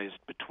sterilized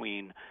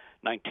between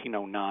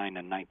 1909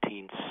 and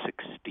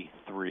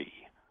 1963.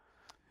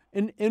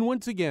 And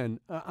once again,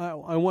 I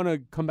want to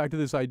come back to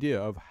this idea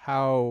of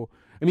how,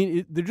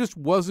 there just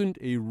wasn't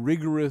a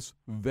rigorous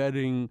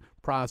vetting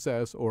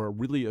process or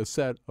really a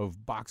set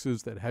of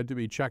boxes that had to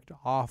be checked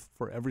off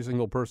for every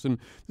single person.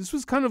 This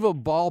was kind of a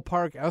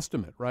ballpark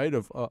estimate, right,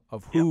 of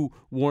who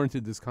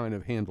warranted this kind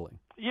of handling.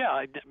 Yeah,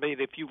 I mean,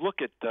 if you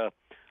look at,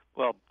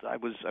 I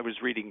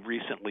was reading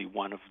recently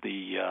one of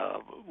the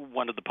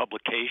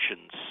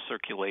publications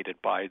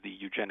circulated by the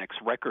Eugenics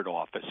Record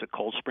Office at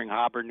Cold Spring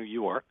Harbor, New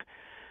York,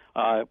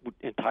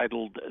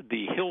 entitled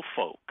 "The Hill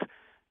Folk."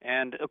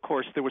 And, of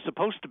course, there was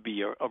supposed to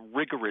be a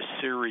rigorous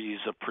series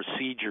of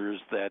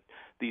procedures that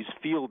these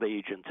field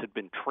agents had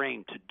been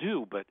trained to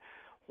do. But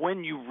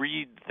when you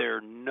read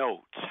their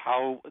notes,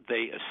 how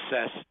they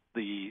assessed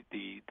the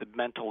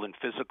mental and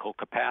physical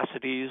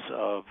capacities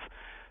of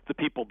the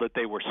people that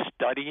they were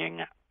studying,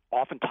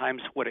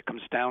 oftentimes what it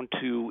comes down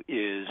to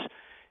is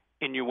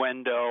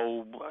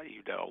innuendo,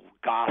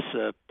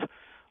 gossip,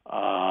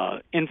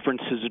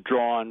 inferences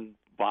drawn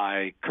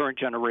by current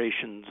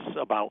generations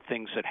about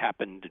things that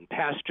happened in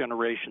past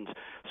generations.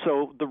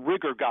 So the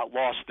rigor got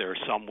lost there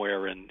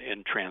somewhere in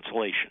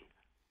translation.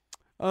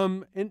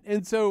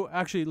 And so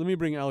actually, let me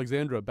bring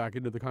Alexandra back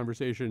into the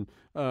conversation.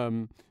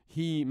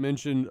 He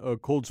mentioned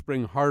Cold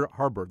Spring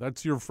Harbor.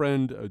 That's your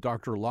friend,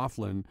 Dr.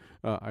 Laughlin,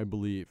 I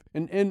believe.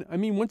 And I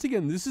mean, once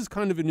again, this is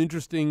kind of an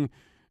interesting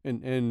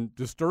and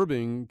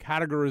disturbing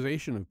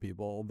categorization of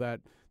people that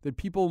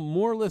people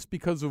more or less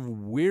because of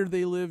where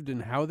they lived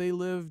and how they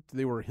lived,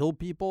 they were hill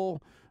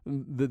people,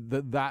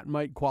 that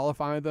might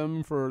qualify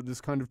them for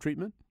this kind of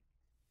treatment?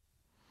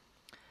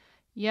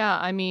 Yeah,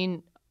 I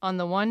mean, on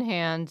the one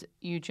hand,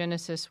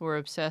 eugenicists were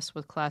obsessed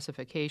with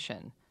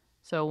classification.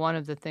 So one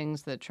of the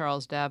things that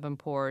Charles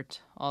Davenport,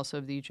 also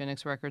of the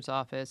Eugenics Records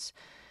Office,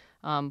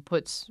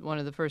 puts one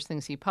of the first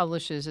things he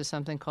publishes is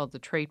something called the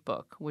Trait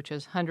Book, which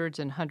has hundreds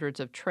and hundreds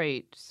of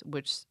traits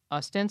which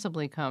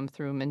ostensibly come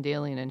through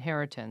Mendelian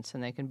inheritance,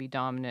 and they can be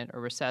dominant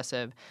or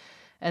recessive.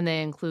 And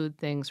they include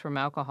things from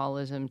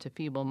alcoholism to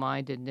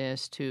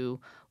feeble-mindedness to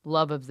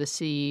love of the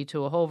sea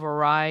to a whole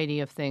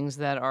variety of things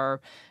that are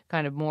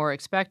kind of more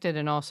expected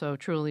and also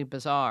truly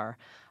bizarre.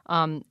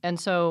 And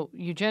so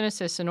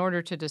eugenicists, in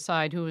order to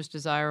decide who was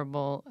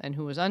desirable and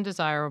who was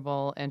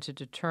undesirable and to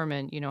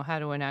determine, how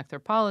to enact their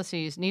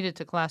policies, needed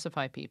to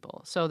classify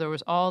people. So there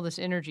was all this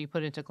energy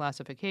put into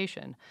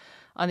classification.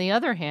 On the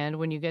other hand,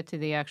 when you get to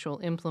the actual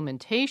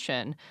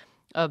implementation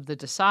of the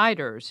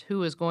deciders,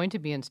 who is going to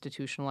be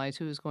institutionalized,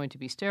 who is going to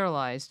be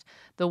sterilized,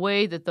 the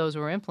way that those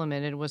were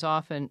implemented was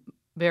often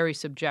very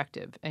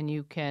subjective. And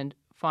you can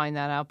find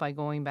that out by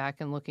going back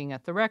and looking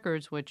at the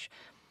records, which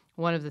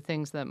one of the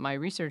things that my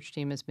research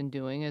team has been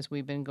doing is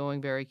we've been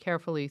going very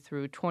carefully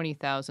through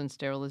 20,000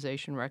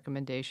 sterilization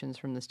recommendations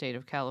from the state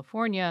of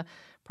California,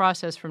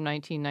 processed from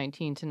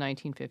 1919 to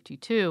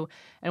 1952.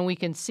 And we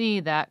can see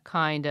that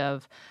kind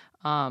of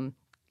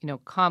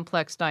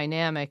complex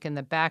dynamic and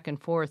the back and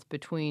forth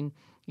between,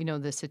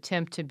 this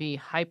attempt to be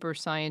hyper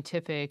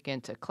scientific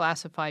and to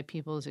classify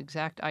people's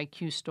exact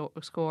IQ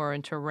score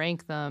and to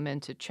rank them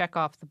and to check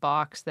off the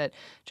box that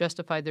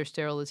justified their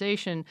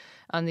sterilization.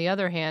 On the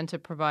other hand, to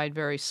provide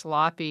very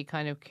sloppy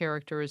kind of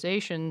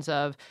characterizations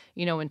of,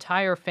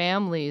 entire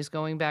families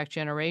going back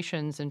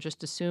generations and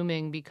just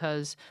assuming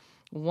because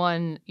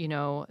one,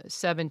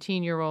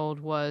 17-year-old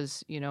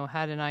was,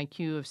 had an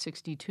IQ of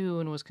 62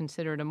 and was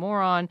considered a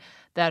moron,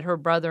 that her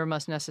brother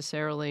must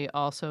necessarily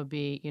also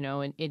be,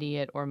 an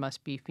idiot or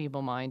must be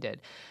feeble-minded.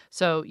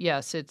 So,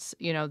 yes, it's,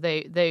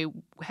 they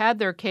had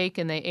their cake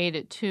and they ate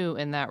it too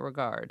in that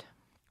regard.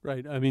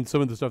 Right. I mean,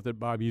 some of the stuff that,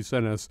 Bob, you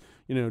sent us,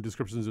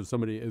 descriptions of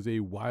somebody as a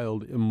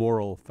wild,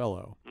 immoral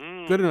fellow.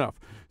 Good enough.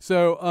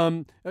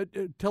 So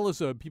tell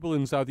us, people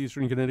in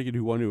southeastern Connecticut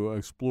who want to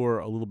explore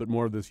a little bit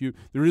more of this,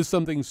 there is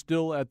something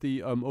still at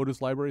the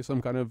Otis Library,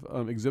 some kind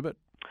of exhibit?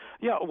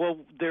 Yeah, well,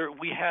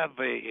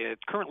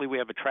 currently we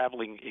have a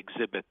traveling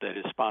exhibit that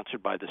is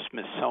sponsored by the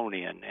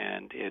Smithsonian,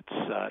 and it's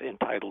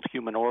entitled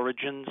Human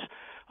Origins,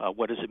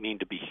 What Does It Mean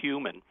to Be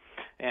Human?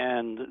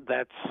 And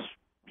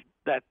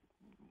the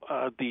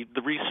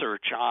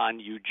research on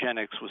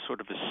eugenics was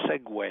sort of a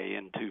segue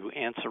into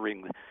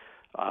answering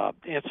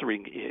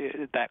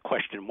that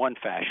question in one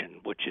fashion,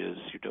 which is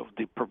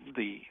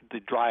the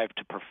drive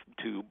to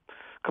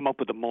come up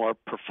with a more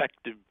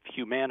perfective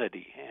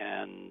humanity,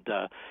 and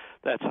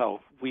that's how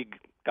we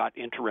got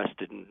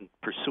interested in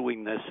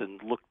pursuing this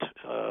and looked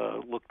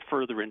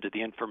further into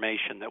the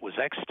information that was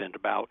extant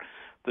about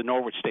the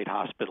Norwich State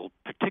Hospital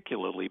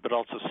particularly, but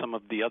also some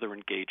of the other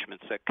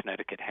engagements that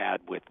Connecticut had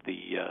with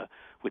the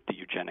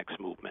eugenics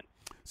movement.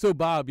 So,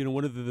 Bob,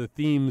 one of the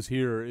themes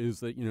here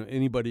is that,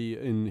 anybody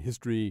in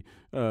history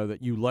that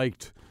you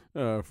liked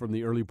from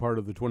the early part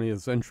of the 20th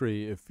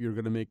century, if you're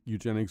going to make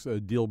eugenics a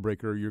deal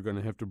breaker, you're going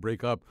to have to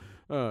break up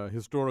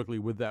historically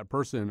with that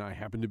person. I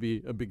happen to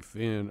be a big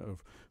fan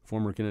of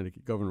former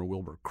Connecticut Governor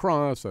Wilbur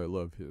Cross. I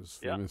love his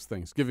famous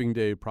Thanksgiving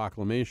Day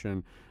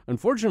proclamation.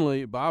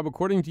 Unfortunately, Bob,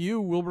 according to you,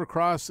 Wilbur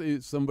Cross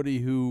is somebody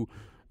who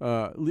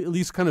at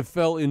least kind of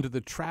fell into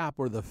the trap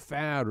or the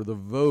fad or the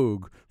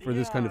vogue for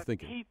this kind of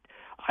thinking.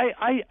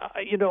 I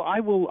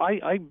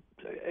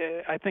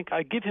think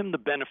I give him the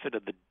benefit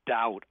of the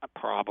doubt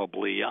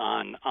probably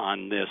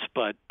on this,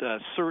 but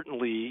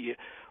certainly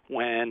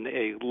when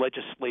a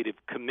legislative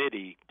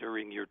committee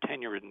during your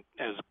tenure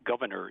as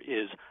governor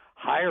is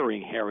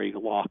hiring Harry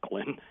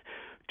Laughlin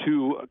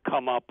to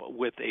come up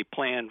with a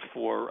plan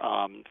for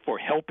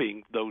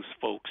helping those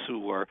folks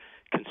who are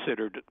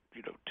considered,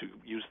 to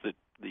use the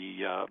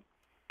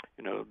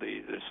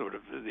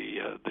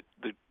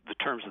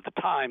terms of the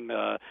time,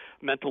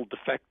 mental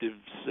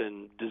defectives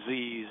and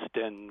diseased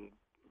and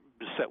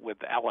beset with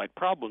allied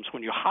problems.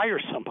 When you hire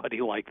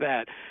somebody like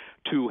that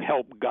to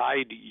help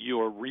guide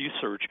your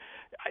research,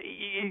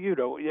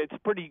 it's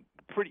pretty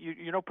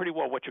you know pretty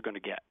well what you're going to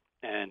get,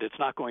 and it's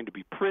not going to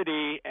be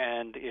pretty,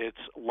 and it's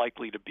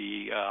likely to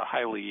be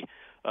highly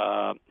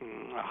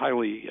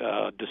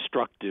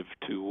destructive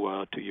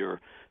to your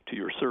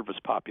service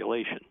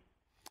population.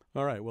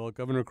 All right. Well,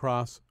 Governor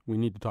Cross, we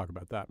need to talk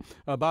about that.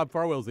 Bob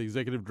Farwell is the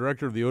executive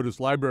director of the Otis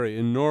Library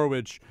in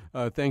Norwich.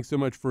 Thanks so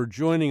much for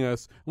joining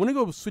us. I want to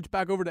go switch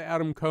back over to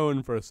Adam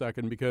Cohen for a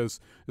second, because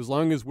as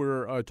long as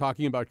we're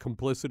talking about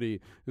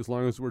complicity, as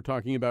long as we're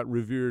talking about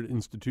revered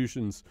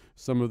institutions,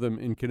 some of them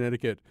in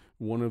Connecticut,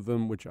 one of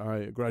them which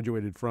I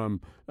graduated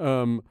from,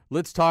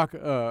 let's talk,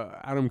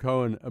 Adam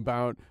Cohen,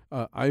 about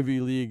Ivy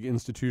League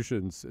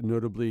institutions,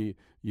 notably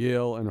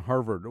Yale and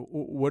Harvard.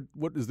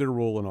 What is their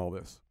role in all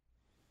this?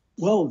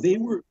 Well, they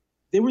were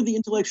the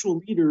intellectual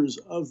leaders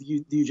of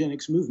the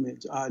eugenics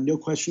movement, no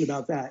question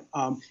about that.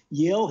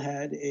 Yale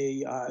had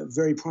a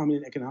very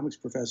prominent economics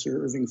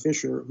professor, Irving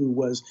Fisher, who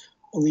was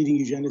a leading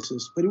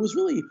eugenicist, but it was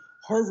really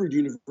Harvard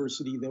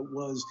University that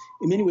was,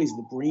 in many ways,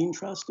 the brain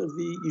trust of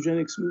the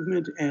eugenics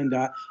movement. And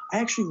I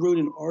actually wrote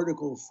an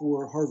article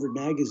for Harvard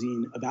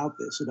Magazine about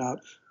this, about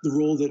the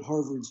role that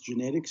Harvard's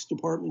genetics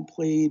department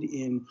played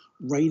in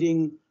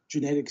writing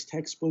genetics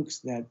textbooks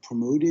that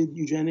promoted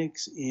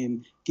eugenics,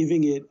 in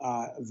giving it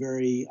a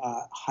very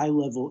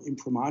high-level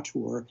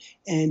imprimatur.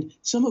 And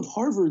some of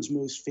Harvard's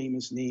most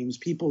famous names,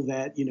 people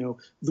that,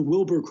 the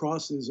Wilbur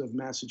Crosses of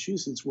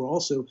Massachusetts, were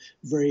also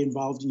very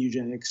involved in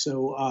eugenics.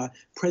 So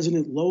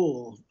President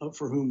Lowell,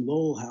 for whom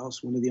Lowell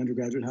House, one of the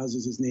undergraduate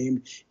houses, is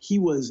named, he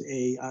was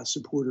a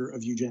supporter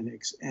of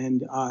eugenics.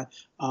 And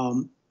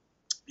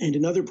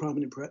another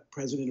prominent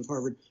president of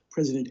Harvard,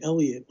 President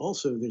Eliot,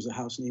 also there's a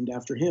house named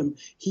after him.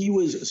 He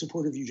was a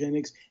supporter of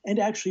eugenics and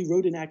actually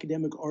wrote an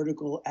academic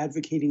article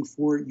advocating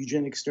for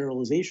eugenic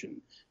sterilization.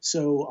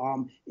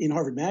 So in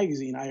Harvard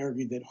Magazine, I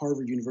argued that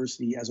Harvard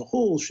University as a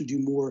whole should do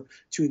more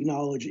to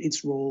acknowledge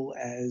its role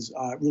as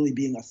really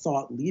being a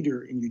thought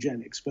leader in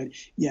eugenics. But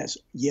yes,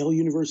 Yale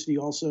University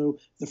also,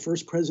 the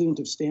first president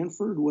of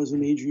Stanford was a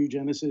major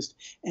eugenicist,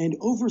 and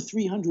over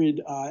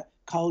 300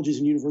 colleges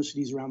and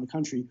universities around the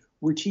country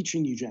were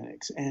teaching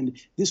eugenics. And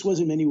this was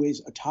in many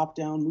ways a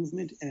top-down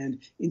movement, and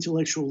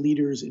intellectual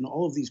leaders in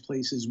all of these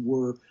places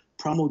were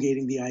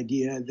promulgating the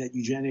idea that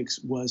eugenics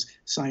was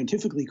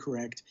scientifically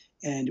correct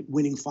and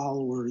winning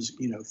followers,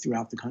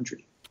 throughout the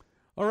country.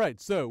 All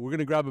right, so we're going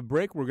to grab a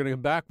break. We're going to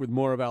come back with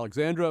more of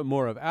Alexandra,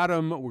 more of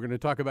Adam. We're going to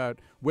talk about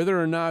whether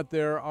or not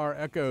there are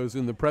echoes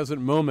in the present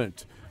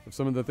moment of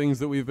some of the things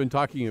that we've been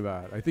talking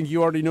about. I think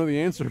you already know the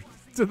answer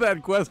to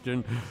that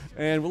question.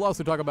 And we'll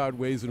also talk about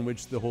ways in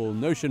which the whole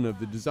notion of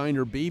the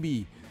designer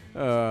baby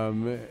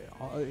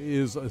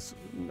is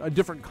a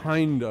different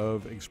kind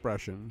of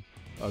expression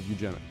of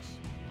eugenics.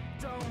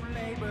 Don't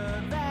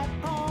labor that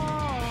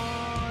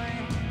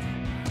point.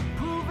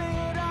 Prove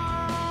it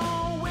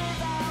all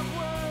without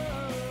words.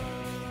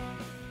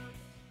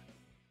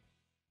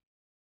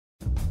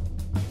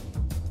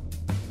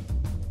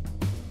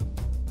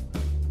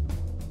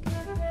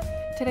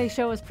 Today's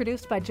show is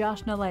produced by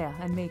Josh Nalea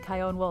and me,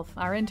 Kyone Wolf.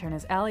 Our intern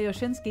is Ali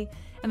Oshinsky,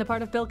 and the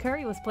part of Bill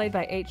Curry was played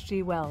by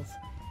H.G. Wells.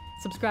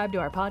 Subscribe to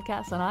our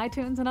podcast on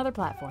iTunes and other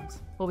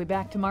platforms. We'll be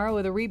back tomorrow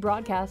with a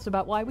rebroadcast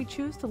about why we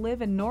choose to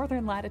live in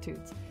northern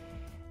latitudes.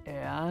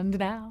 And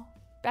now,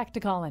 back to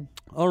Colin.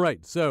 All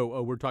right,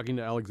 so we're talking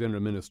to Alexandra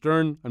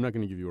Minna-Stern. I'm not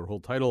going to give you her whole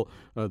title.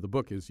 The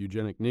book is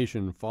Eugenic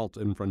Nation, Faults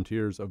and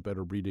Frontiers of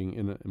Better Breeding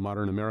in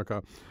Modern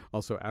America.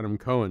 Also, Adam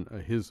Cohen,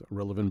 his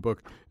relevant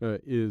book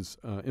is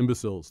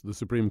Imbeciles, the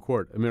Supreme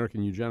Court,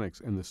 American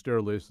Eugenics, and the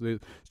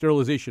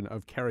Sterilization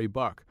of Carrie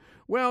Buck.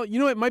 Well,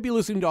 it might be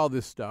listening to all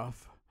this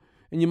stuff,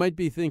 and you might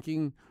be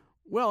thinking,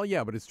 well,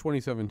 yeah, but it's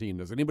 2017.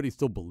 Does anybody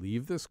still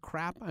believe this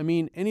crap? I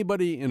mean,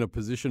 anybody in a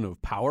position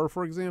of power,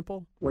 for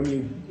example? When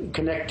you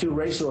connect two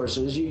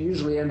racehorses, you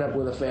usually end up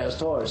with a fast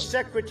horse.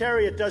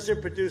 Secretariat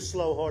doesn't produce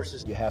slow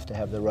horses. You have to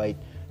have the right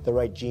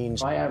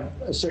genes. I have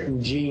a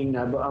certain gene.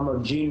 I'm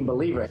a gene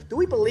believer. Do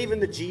we believe in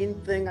the gene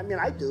thing? I mean,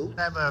 I do.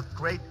 I have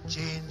great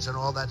genes and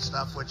all that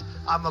stuff, which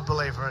I'm a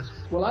believer in.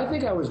 Well, I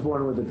think I was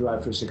born with a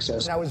drive for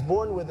success. I was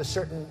born with a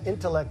certain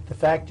intellect. The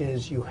fact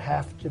is, you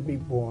have to be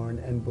born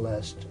and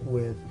blessed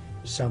with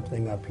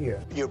something up here.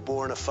 You're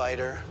born a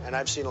fighter, and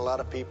I've seen a lot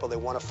of people, they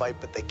want to fight,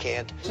 but they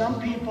can't. Some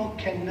people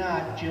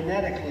cannot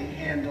genetically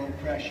handle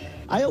pressure.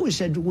 I always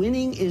said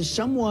winning is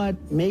somewhat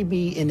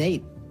maybe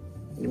innate.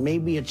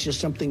 Maybe it's just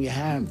something you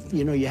have.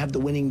 You have the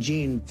winning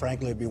gene.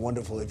 Frankly, it'd be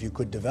wonderful if you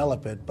could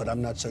develop it, but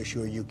I'm not so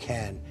sure you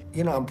can.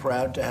 I'm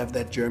proud to have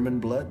that German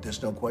blood.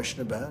 There's no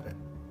question about it.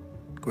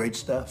 Great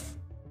stuff.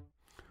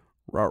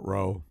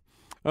 Ruh-roh.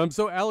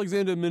 So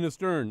Alexander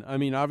Minna-Stern, I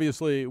mean,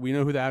 obviously we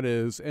know who that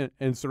is,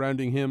 and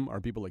surrounding him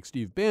are people like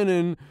Steve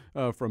Bannon,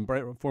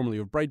 formerly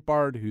of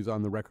Breitbart, who's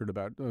on the record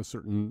about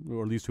certain,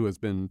 or at least who has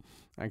been,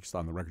 actually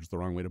on the record's the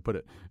wrong way to put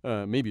it,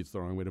 maybe it's the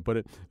wrong way to put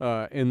it,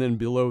 and then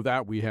below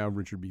that we have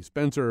Richard B.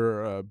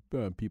 Spencer,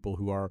 people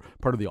who are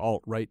part of the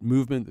alt-right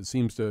movement that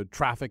seems to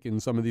traffic in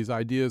some of these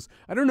ideas.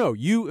 I don't know,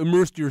 you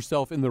immersed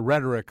yourself in the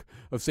rhetoric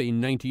of, say,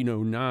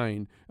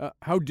 1909.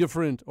 How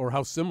different or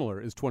how similar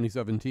is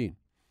 2017?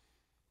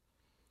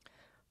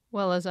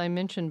 Well, as I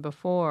mentioned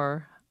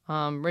before,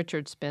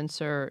 Richard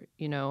Spencer,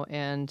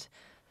 and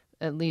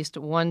at least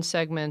one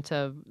segment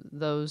of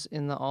those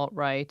in the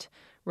alt-right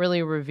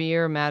really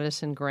revere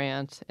Madison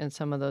Grant and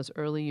some of those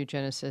early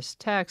eugenicist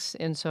texts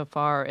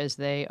insofar as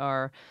they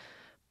are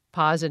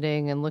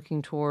positing and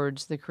looking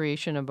towards the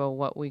creation of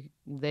what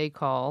they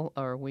call,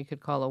 or we could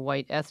call, a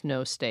white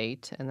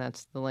ethno-state, and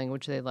that's the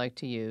language they like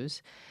to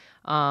use.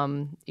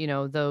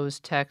 Those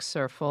texts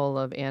are full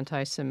of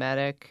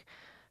anti-Semitic,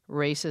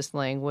 racist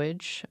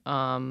language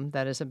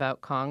that is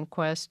about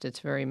conquest. It's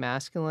very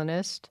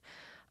masculinist.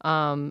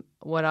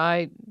 When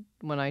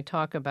I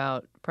talk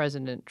about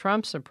President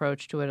Trump's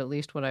approach to it, at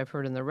least what I've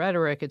heard in the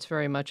rhetoric, it's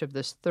very much of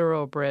this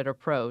thoroughbred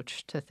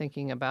approach to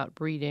thinking about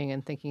breeding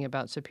and thinking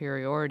about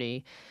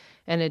superiority.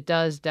 And it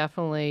does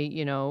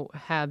definitely,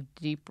 have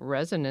deep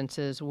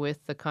resonances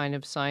with the kind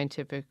of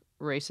scientific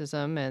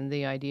racism and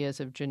the ideas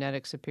of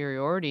genetic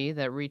superiority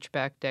that reach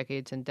back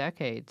decades and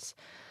decades.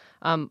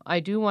 I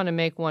do want to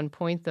make one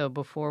point, though,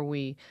 before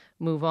we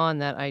move on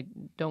that I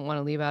don't want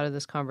to leave out of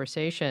this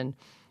conversation.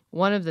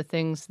 One of the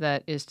things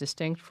that is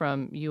distinct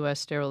from U.S.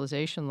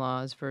 sterilization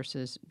laws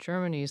versus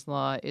Germany's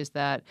law is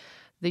that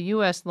the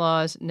U.S.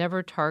 laws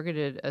never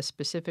targeted a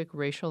specific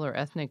racial or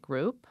ethnic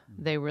group.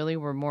 They really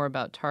were more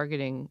about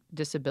targeting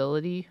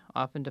disability,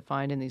 often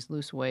defined in these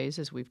loose ways,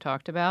 as we've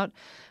talked about.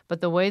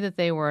 But the way that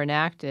they were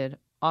enacted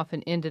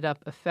often ended up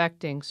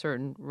affecting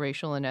certain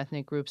racial and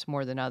ethnic groups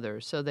more than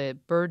others. So they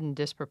burdened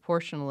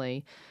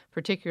disproportionately,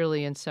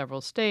 particularly in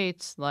several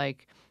states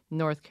like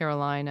North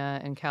Carolina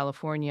and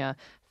California,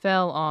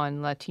 fell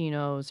on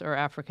Latinos or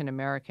African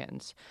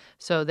Americans.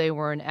 So they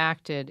were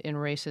enacted in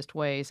racist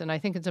ways. And I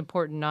think it's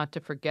important not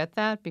to forget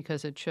that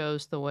because it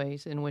shows the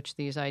ways in which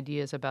these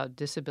ideas about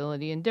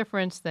disability and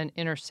difference then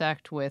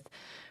intersect with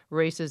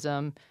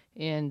racism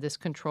in this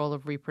control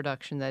of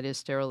reproduction that is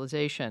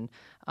sterilization.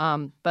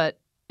 But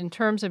in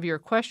terms of your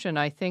question,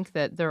 I think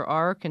that there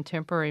are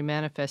contemporary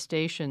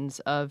manifestations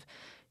of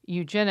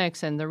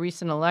eugenics, and the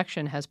recent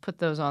election has put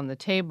those on the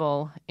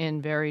table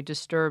in very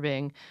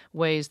disturbing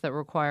ways that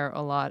require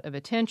a lot of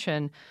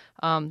attention.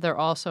 There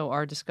also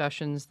are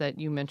discussions that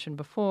you mentioned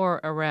before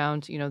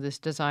around, this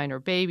designer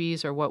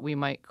babies or what we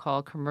might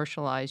call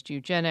commercialized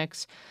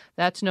eugenics.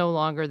 That's no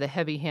longer the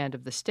heavy hand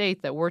of the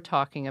state that we're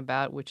talking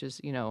about, which is,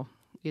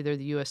 either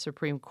the U.S.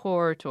 Supreme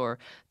Court or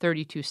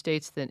 32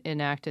 states that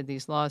enacted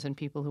these laws and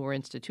people who were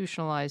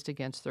institutionalized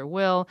against their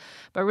will,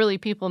 but really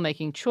people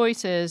making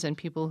choices and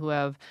people who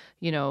have,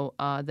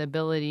 the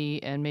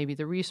ability and maybe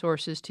the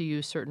resources to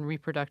use certain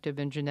reproductive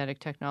and genetic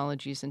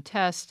technologies and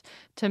tests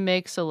to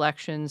make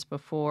selections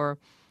before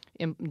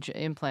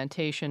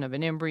implantation of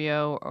an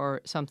embryo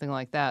or something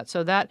like that.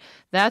 So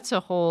that's a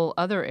whole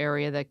other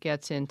area that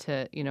gets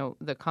into,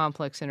 the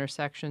complex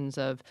intersections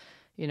of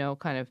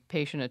kind of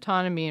patient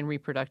autonomy and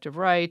reproductive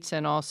rights,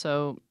 and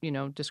also,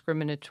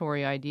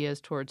 discriminatory ideas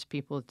towards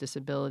people with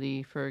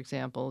disability, for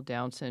example,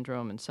 Down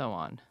syndrome, and so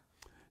on.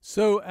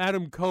 So,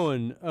 Adam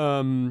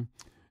Cohen,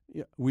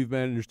 we've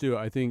managed to,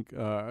 I think,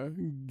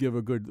 give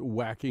a good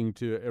whacking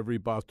to every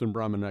Boston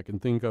Brahmin I can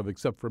think of,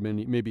 except for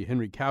maybe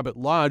Henry Cabot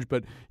Lodge,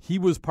 but he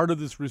was part of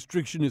this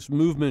restrictionist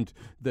movement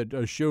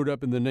that showed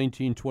up in the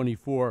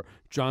 1924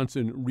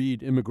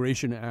 Johnson-Reed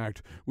Immigration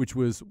Act, which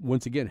was,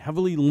 once again,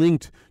 heavily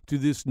linked to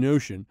this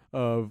notion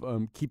of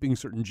keeping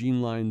certain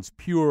gene lines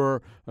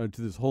pure,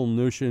 to this whole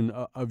notion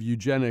of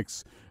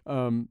eugenics.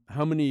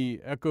 How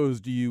many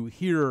echoes do you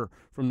hear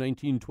from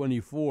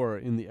 1924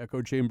 in the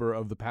echo chamber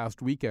of the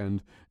past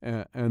weekend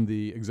and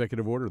the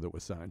executive order that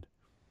was signed?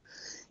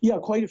 Yeah,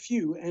 quite a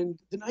few. And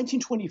the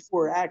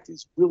 1924 Act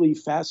is really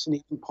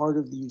fascinating part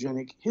of the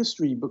eugenic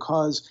history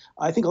because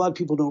I think a lot of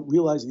people don't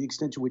realize the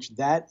extent to which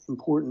that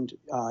important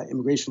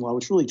immigration law,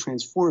 which really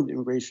transformed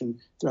immigration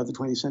throughout the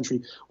 20th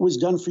century, was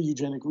done for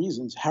eugenic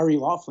reasons. Harry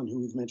Laughlin, who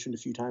we've mentioned a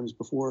few times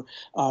before,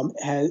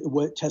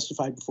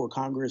 testified before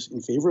Congress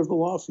in favor of the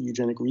law for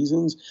eugenic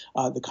reasons.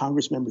 The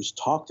Congress members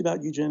talked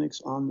about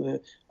eugenics on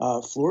the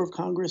floor of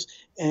Congress,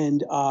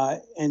 and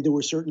there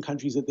were certain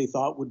countries that they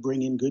thought would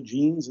bring in good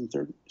genes and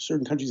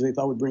certain countries they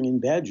thought would bring in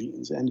bad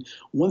genes. And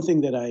one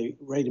thing that I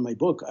write in my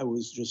book, I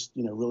was just,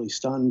 really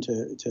stunned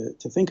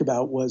to think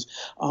about was,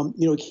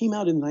 it came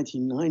out in the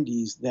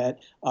 1990s that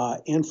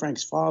Anne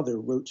Frank's father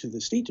wrote to the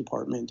State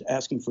Department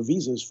asking for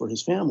visas for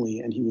his family,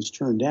 and he was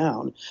turned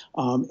down.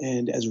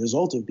 And as a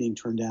result of being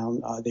turned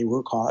down, they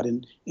were caught,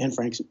 and Anne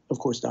Frank, of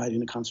course, died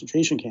in a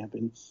concentration camp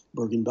in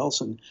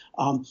Bergen-Belsen.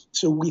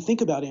 So we think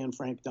about Anne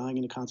Frank dying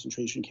in a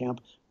concentration camp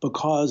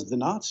because the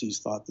Nazis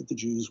thought that the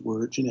Jews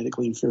were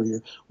genetically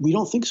inferior. We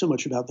don't think so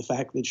much about the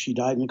fact that she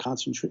died in a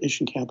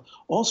concentration camp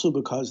also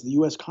because the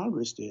U.S.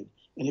 Congress did,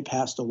 and it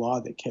passed a law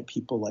that kept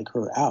people like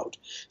her out.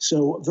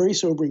 So very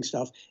sobering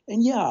stuff.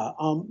 And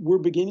we're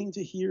beginning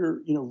to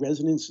hear,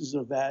 resonances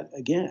of that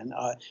again.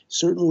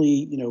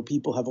 Certainly,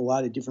 people have a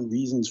lot of different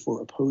reasons for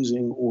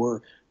opposing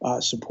or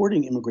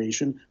supporting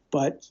immigration,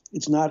 but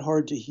it's not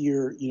hard to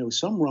hear,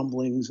 some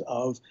rumblings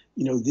of,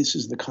 this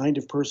is the kind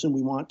of person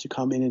we want to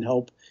come in and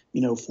help,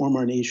 form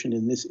our nation,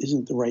 and this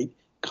isn't the right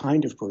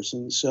kind of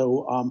person.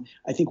 So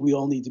I think we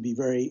all need to be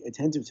very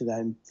attentive to that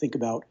and think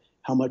about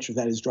how much of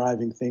that is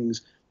driving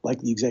things like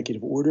the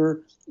executive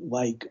order,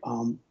 like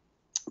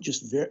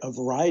just a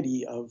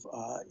variety of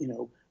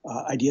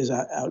ideas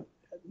out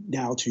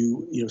now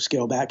to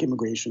scale back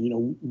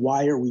immigration.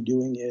 Why are we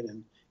doing it,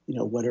 and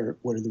what are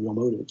the real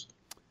motives?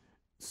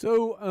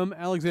 So,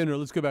 Alexander,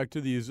 let's go back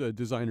to these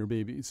designer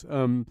babies.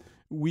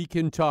 We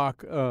can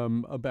talk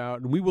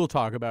about, and we will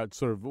talk about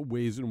sort of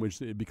ways in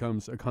which it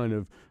becomes a kind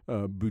of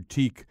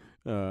boutique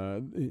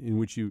in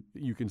which you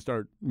can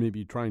start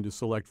maybe trying to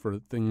select for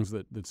things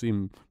that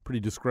seem pretty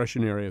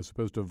discretionary as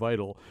opposed to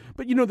vital.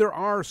 But, there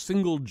are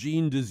single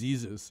gene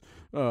diseases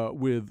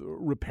with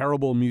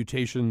repairable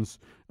mutations,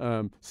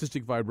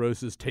 cystic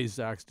fibrosis,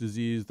 Tay-Sachs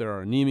disease. There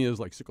are anemias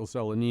like sickle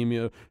cell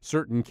anemia,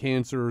 certain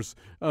cancers.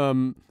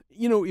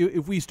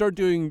 If we start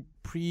doing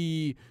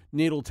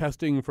prenatal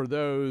testing for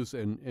those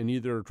and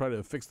either try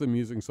to fix them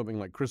using something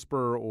like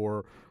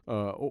CRISPR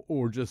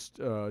or just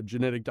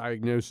genetic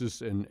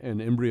diagnosis and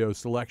embryo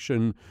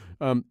selection,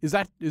 is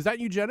that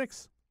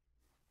eugenics?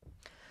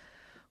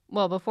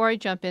 Well, before I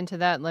jump into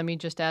that, let me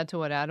just add to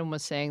what Adam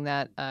was saying,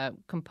 that a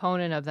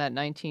component of that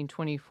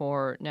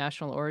 1924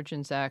 National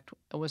Origins Act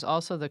was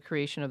also the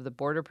creation of the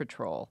Border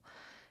Patrol.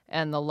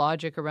 And the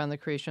logic around the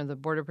creation of the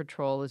Border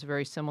Patrol is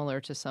very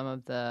similar to some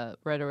of the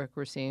rhetoric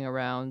we're seeing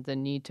around the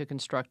need to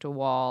construct a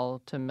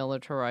wall, to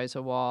militarize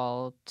a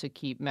wall, to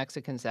keep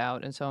Mexicans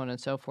out, and so on and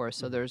so forth.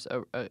 So there's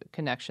a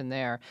connection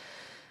there.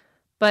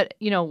 But,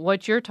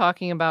 what you're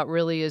talking about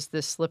really is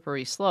this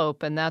slippery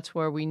slope, and that's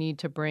where we need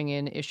to bring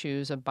in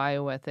issues of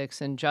bioethics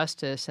and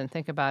justice and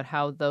think about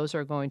how those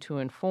are going to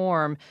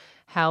inform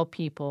how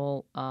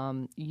people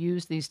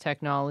use these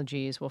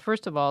technologies. Well,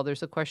 first of all, there's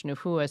the question of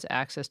who has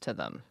access to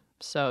them.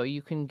 So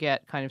you can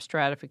get kind of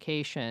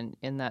stratification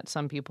in that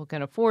some people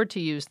can afford to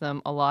use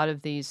them. A lot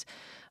of these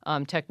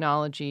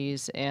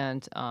technologies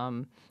and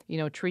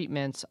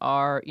treatments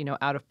are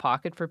out of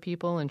pocket for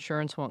people.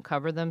 Insurance won't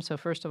cover them. So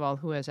first of all,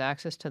 who has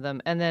access to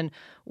them? And then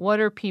what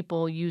are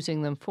people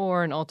using them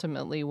for? And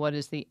ultimately, what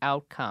is the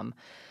outcome?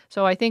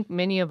 So I think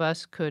many of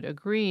us could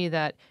agree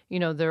that,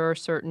 there are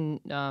certain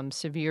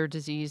severe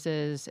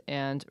diseases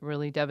and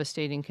really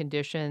devastating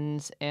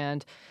conditions,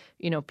 and,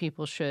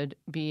 people should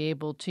be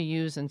able to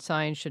use, and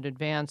science should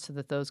advance so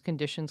that those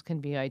conditions can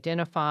be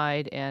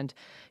identified and,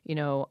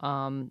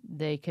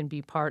 they can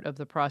be part of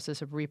the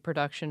process of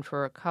reproduction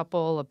for a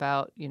couple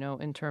about,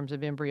 in terms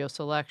of embryo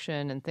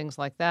selection and things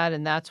like that.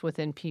 And that's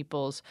within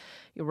people's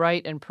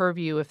right and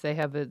purview if they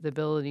have the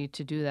ability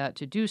to do that,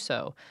 to do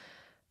so.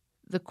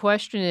 The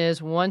question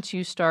is, once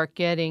you start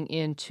getting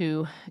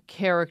into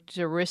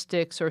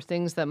characteristics or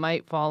things that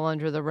might fall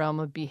under the realm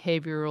of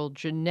behavioral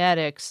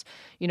genetics,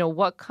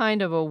 what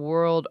kind of a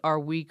world are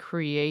we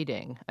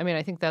creating? I mean,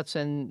 I think that's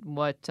in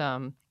what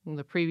the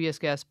previous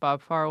guest,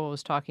 Bob Farwell,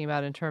 was talking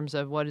about in terms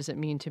of what does it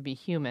mean to be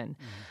human.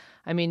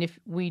 I mean, if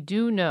we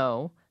do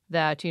know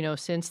that,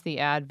 since the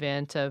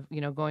advent of,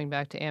 going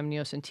back to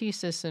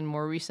amniocentesis and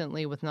more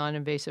recently with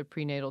non-invasive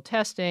prenatal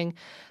testing,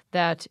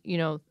 that,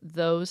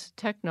 those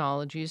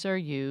technologies are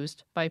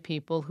used by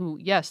people who,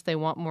 yes, they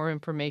want more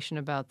information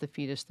about the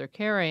fetus they're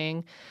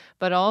carrying,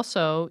 but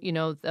also,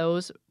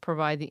 those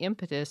provide the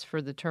impetus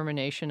for the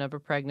termination of a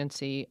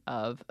pregnancy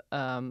of,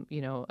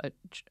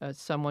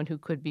 someone who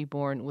could be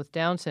born with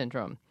Down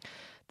syndrome.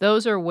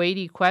 Those are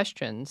weighty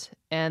questions,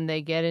 and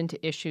they get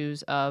into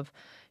issues of,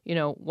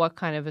 what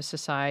kind of a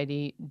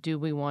society do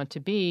we want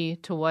to be?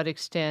 To what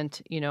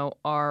extent,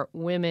 are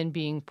women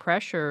being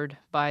pressured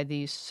by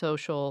these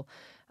social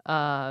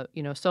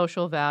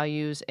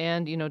values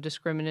and,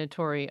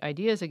 discriminatory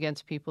ideas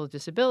against people with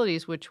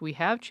disabilities, which we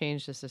have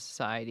changed as a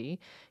society,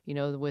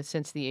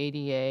 since the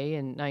ADA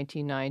in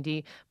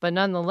 1990. But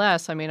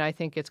nonetheless, I mean, I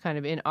think it's kind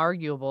of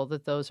inarguable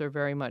that those are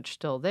very much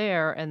still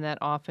there, and that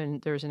often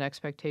there's an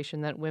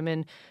expectation that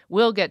women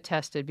will get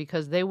tested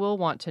because they will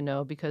want to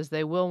know, because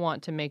they will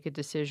want to make a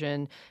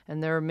decision.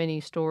 And there are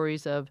many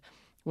stories of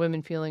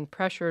women feeling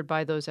pressured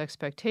by those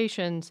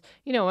expectations,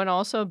 and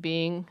also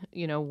being,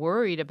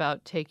 worried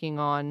about taking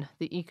on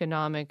the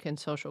economic and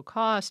social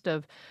cost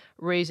of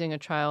raising a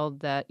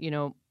child that,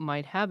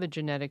 might have a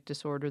genetic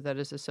disorder that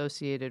is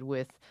associated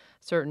with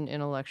certain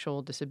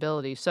intellectual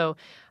disability. So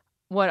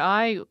what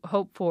I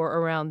hope for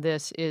around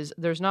this is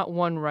there's not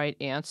one right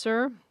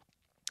answer.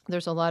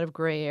 There's a lot of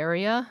gray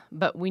area,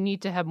 but we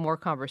need to have more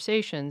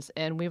conversations,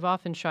 and we've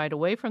often shied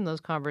away from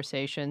those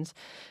conversations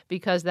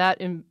because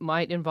that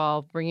might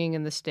involve bringing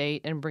in the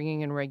state and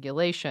bringing in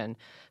regulation.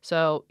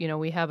 So,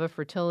 we have a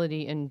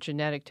fertility and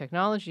genetic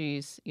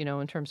technologies,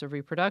 in terms of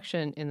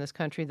reproduction in this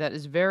country that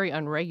is very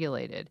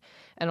unregulated,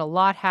 and a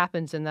lot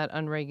happens in that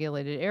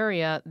unregulated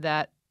area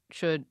that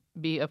should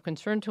be of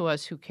concern to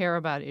us who care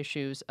about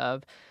issues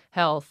of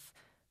health,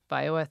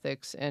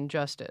 bioethics, and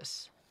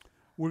justice.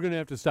 We're going to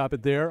have to stop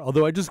it there,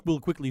 although I just will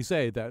quickly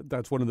say that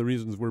that's one of the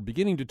reasons we're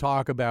beginning to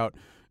talk about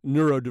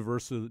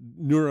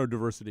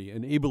neurodiversity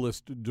and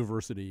ableist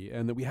diversity,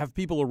 and that we have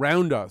people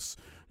around us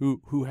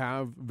who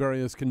have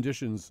various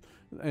conditions,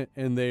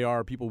 and they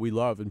are people we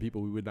love and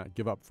people we would not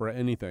give up for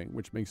anything,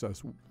 which makes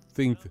us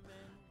think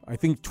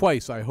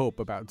twice, I hope,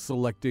 about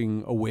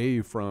selecting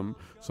away from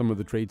some of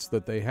the traits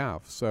that they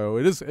have. So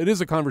it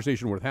is a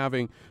conversation worth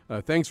having.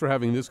 Thanks for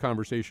having this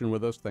conversation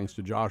with us. Thanks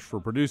to Josh for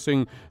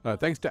producing.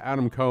 Thanks to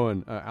Adam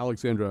Cohen,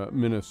 Alexandra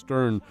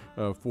Minna-Stern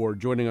for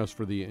joining us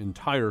for the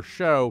entire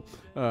show.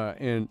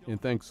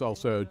 And thanks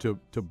also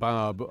to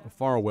Bob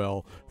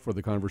Farwell for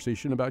the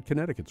conversation about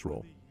Connecticut's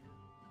role.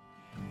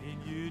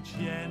 In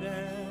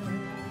Eugenics,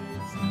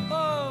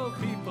 oh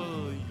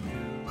people,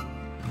 you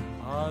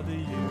are the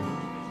you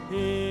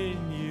in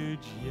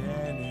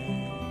Eugenics.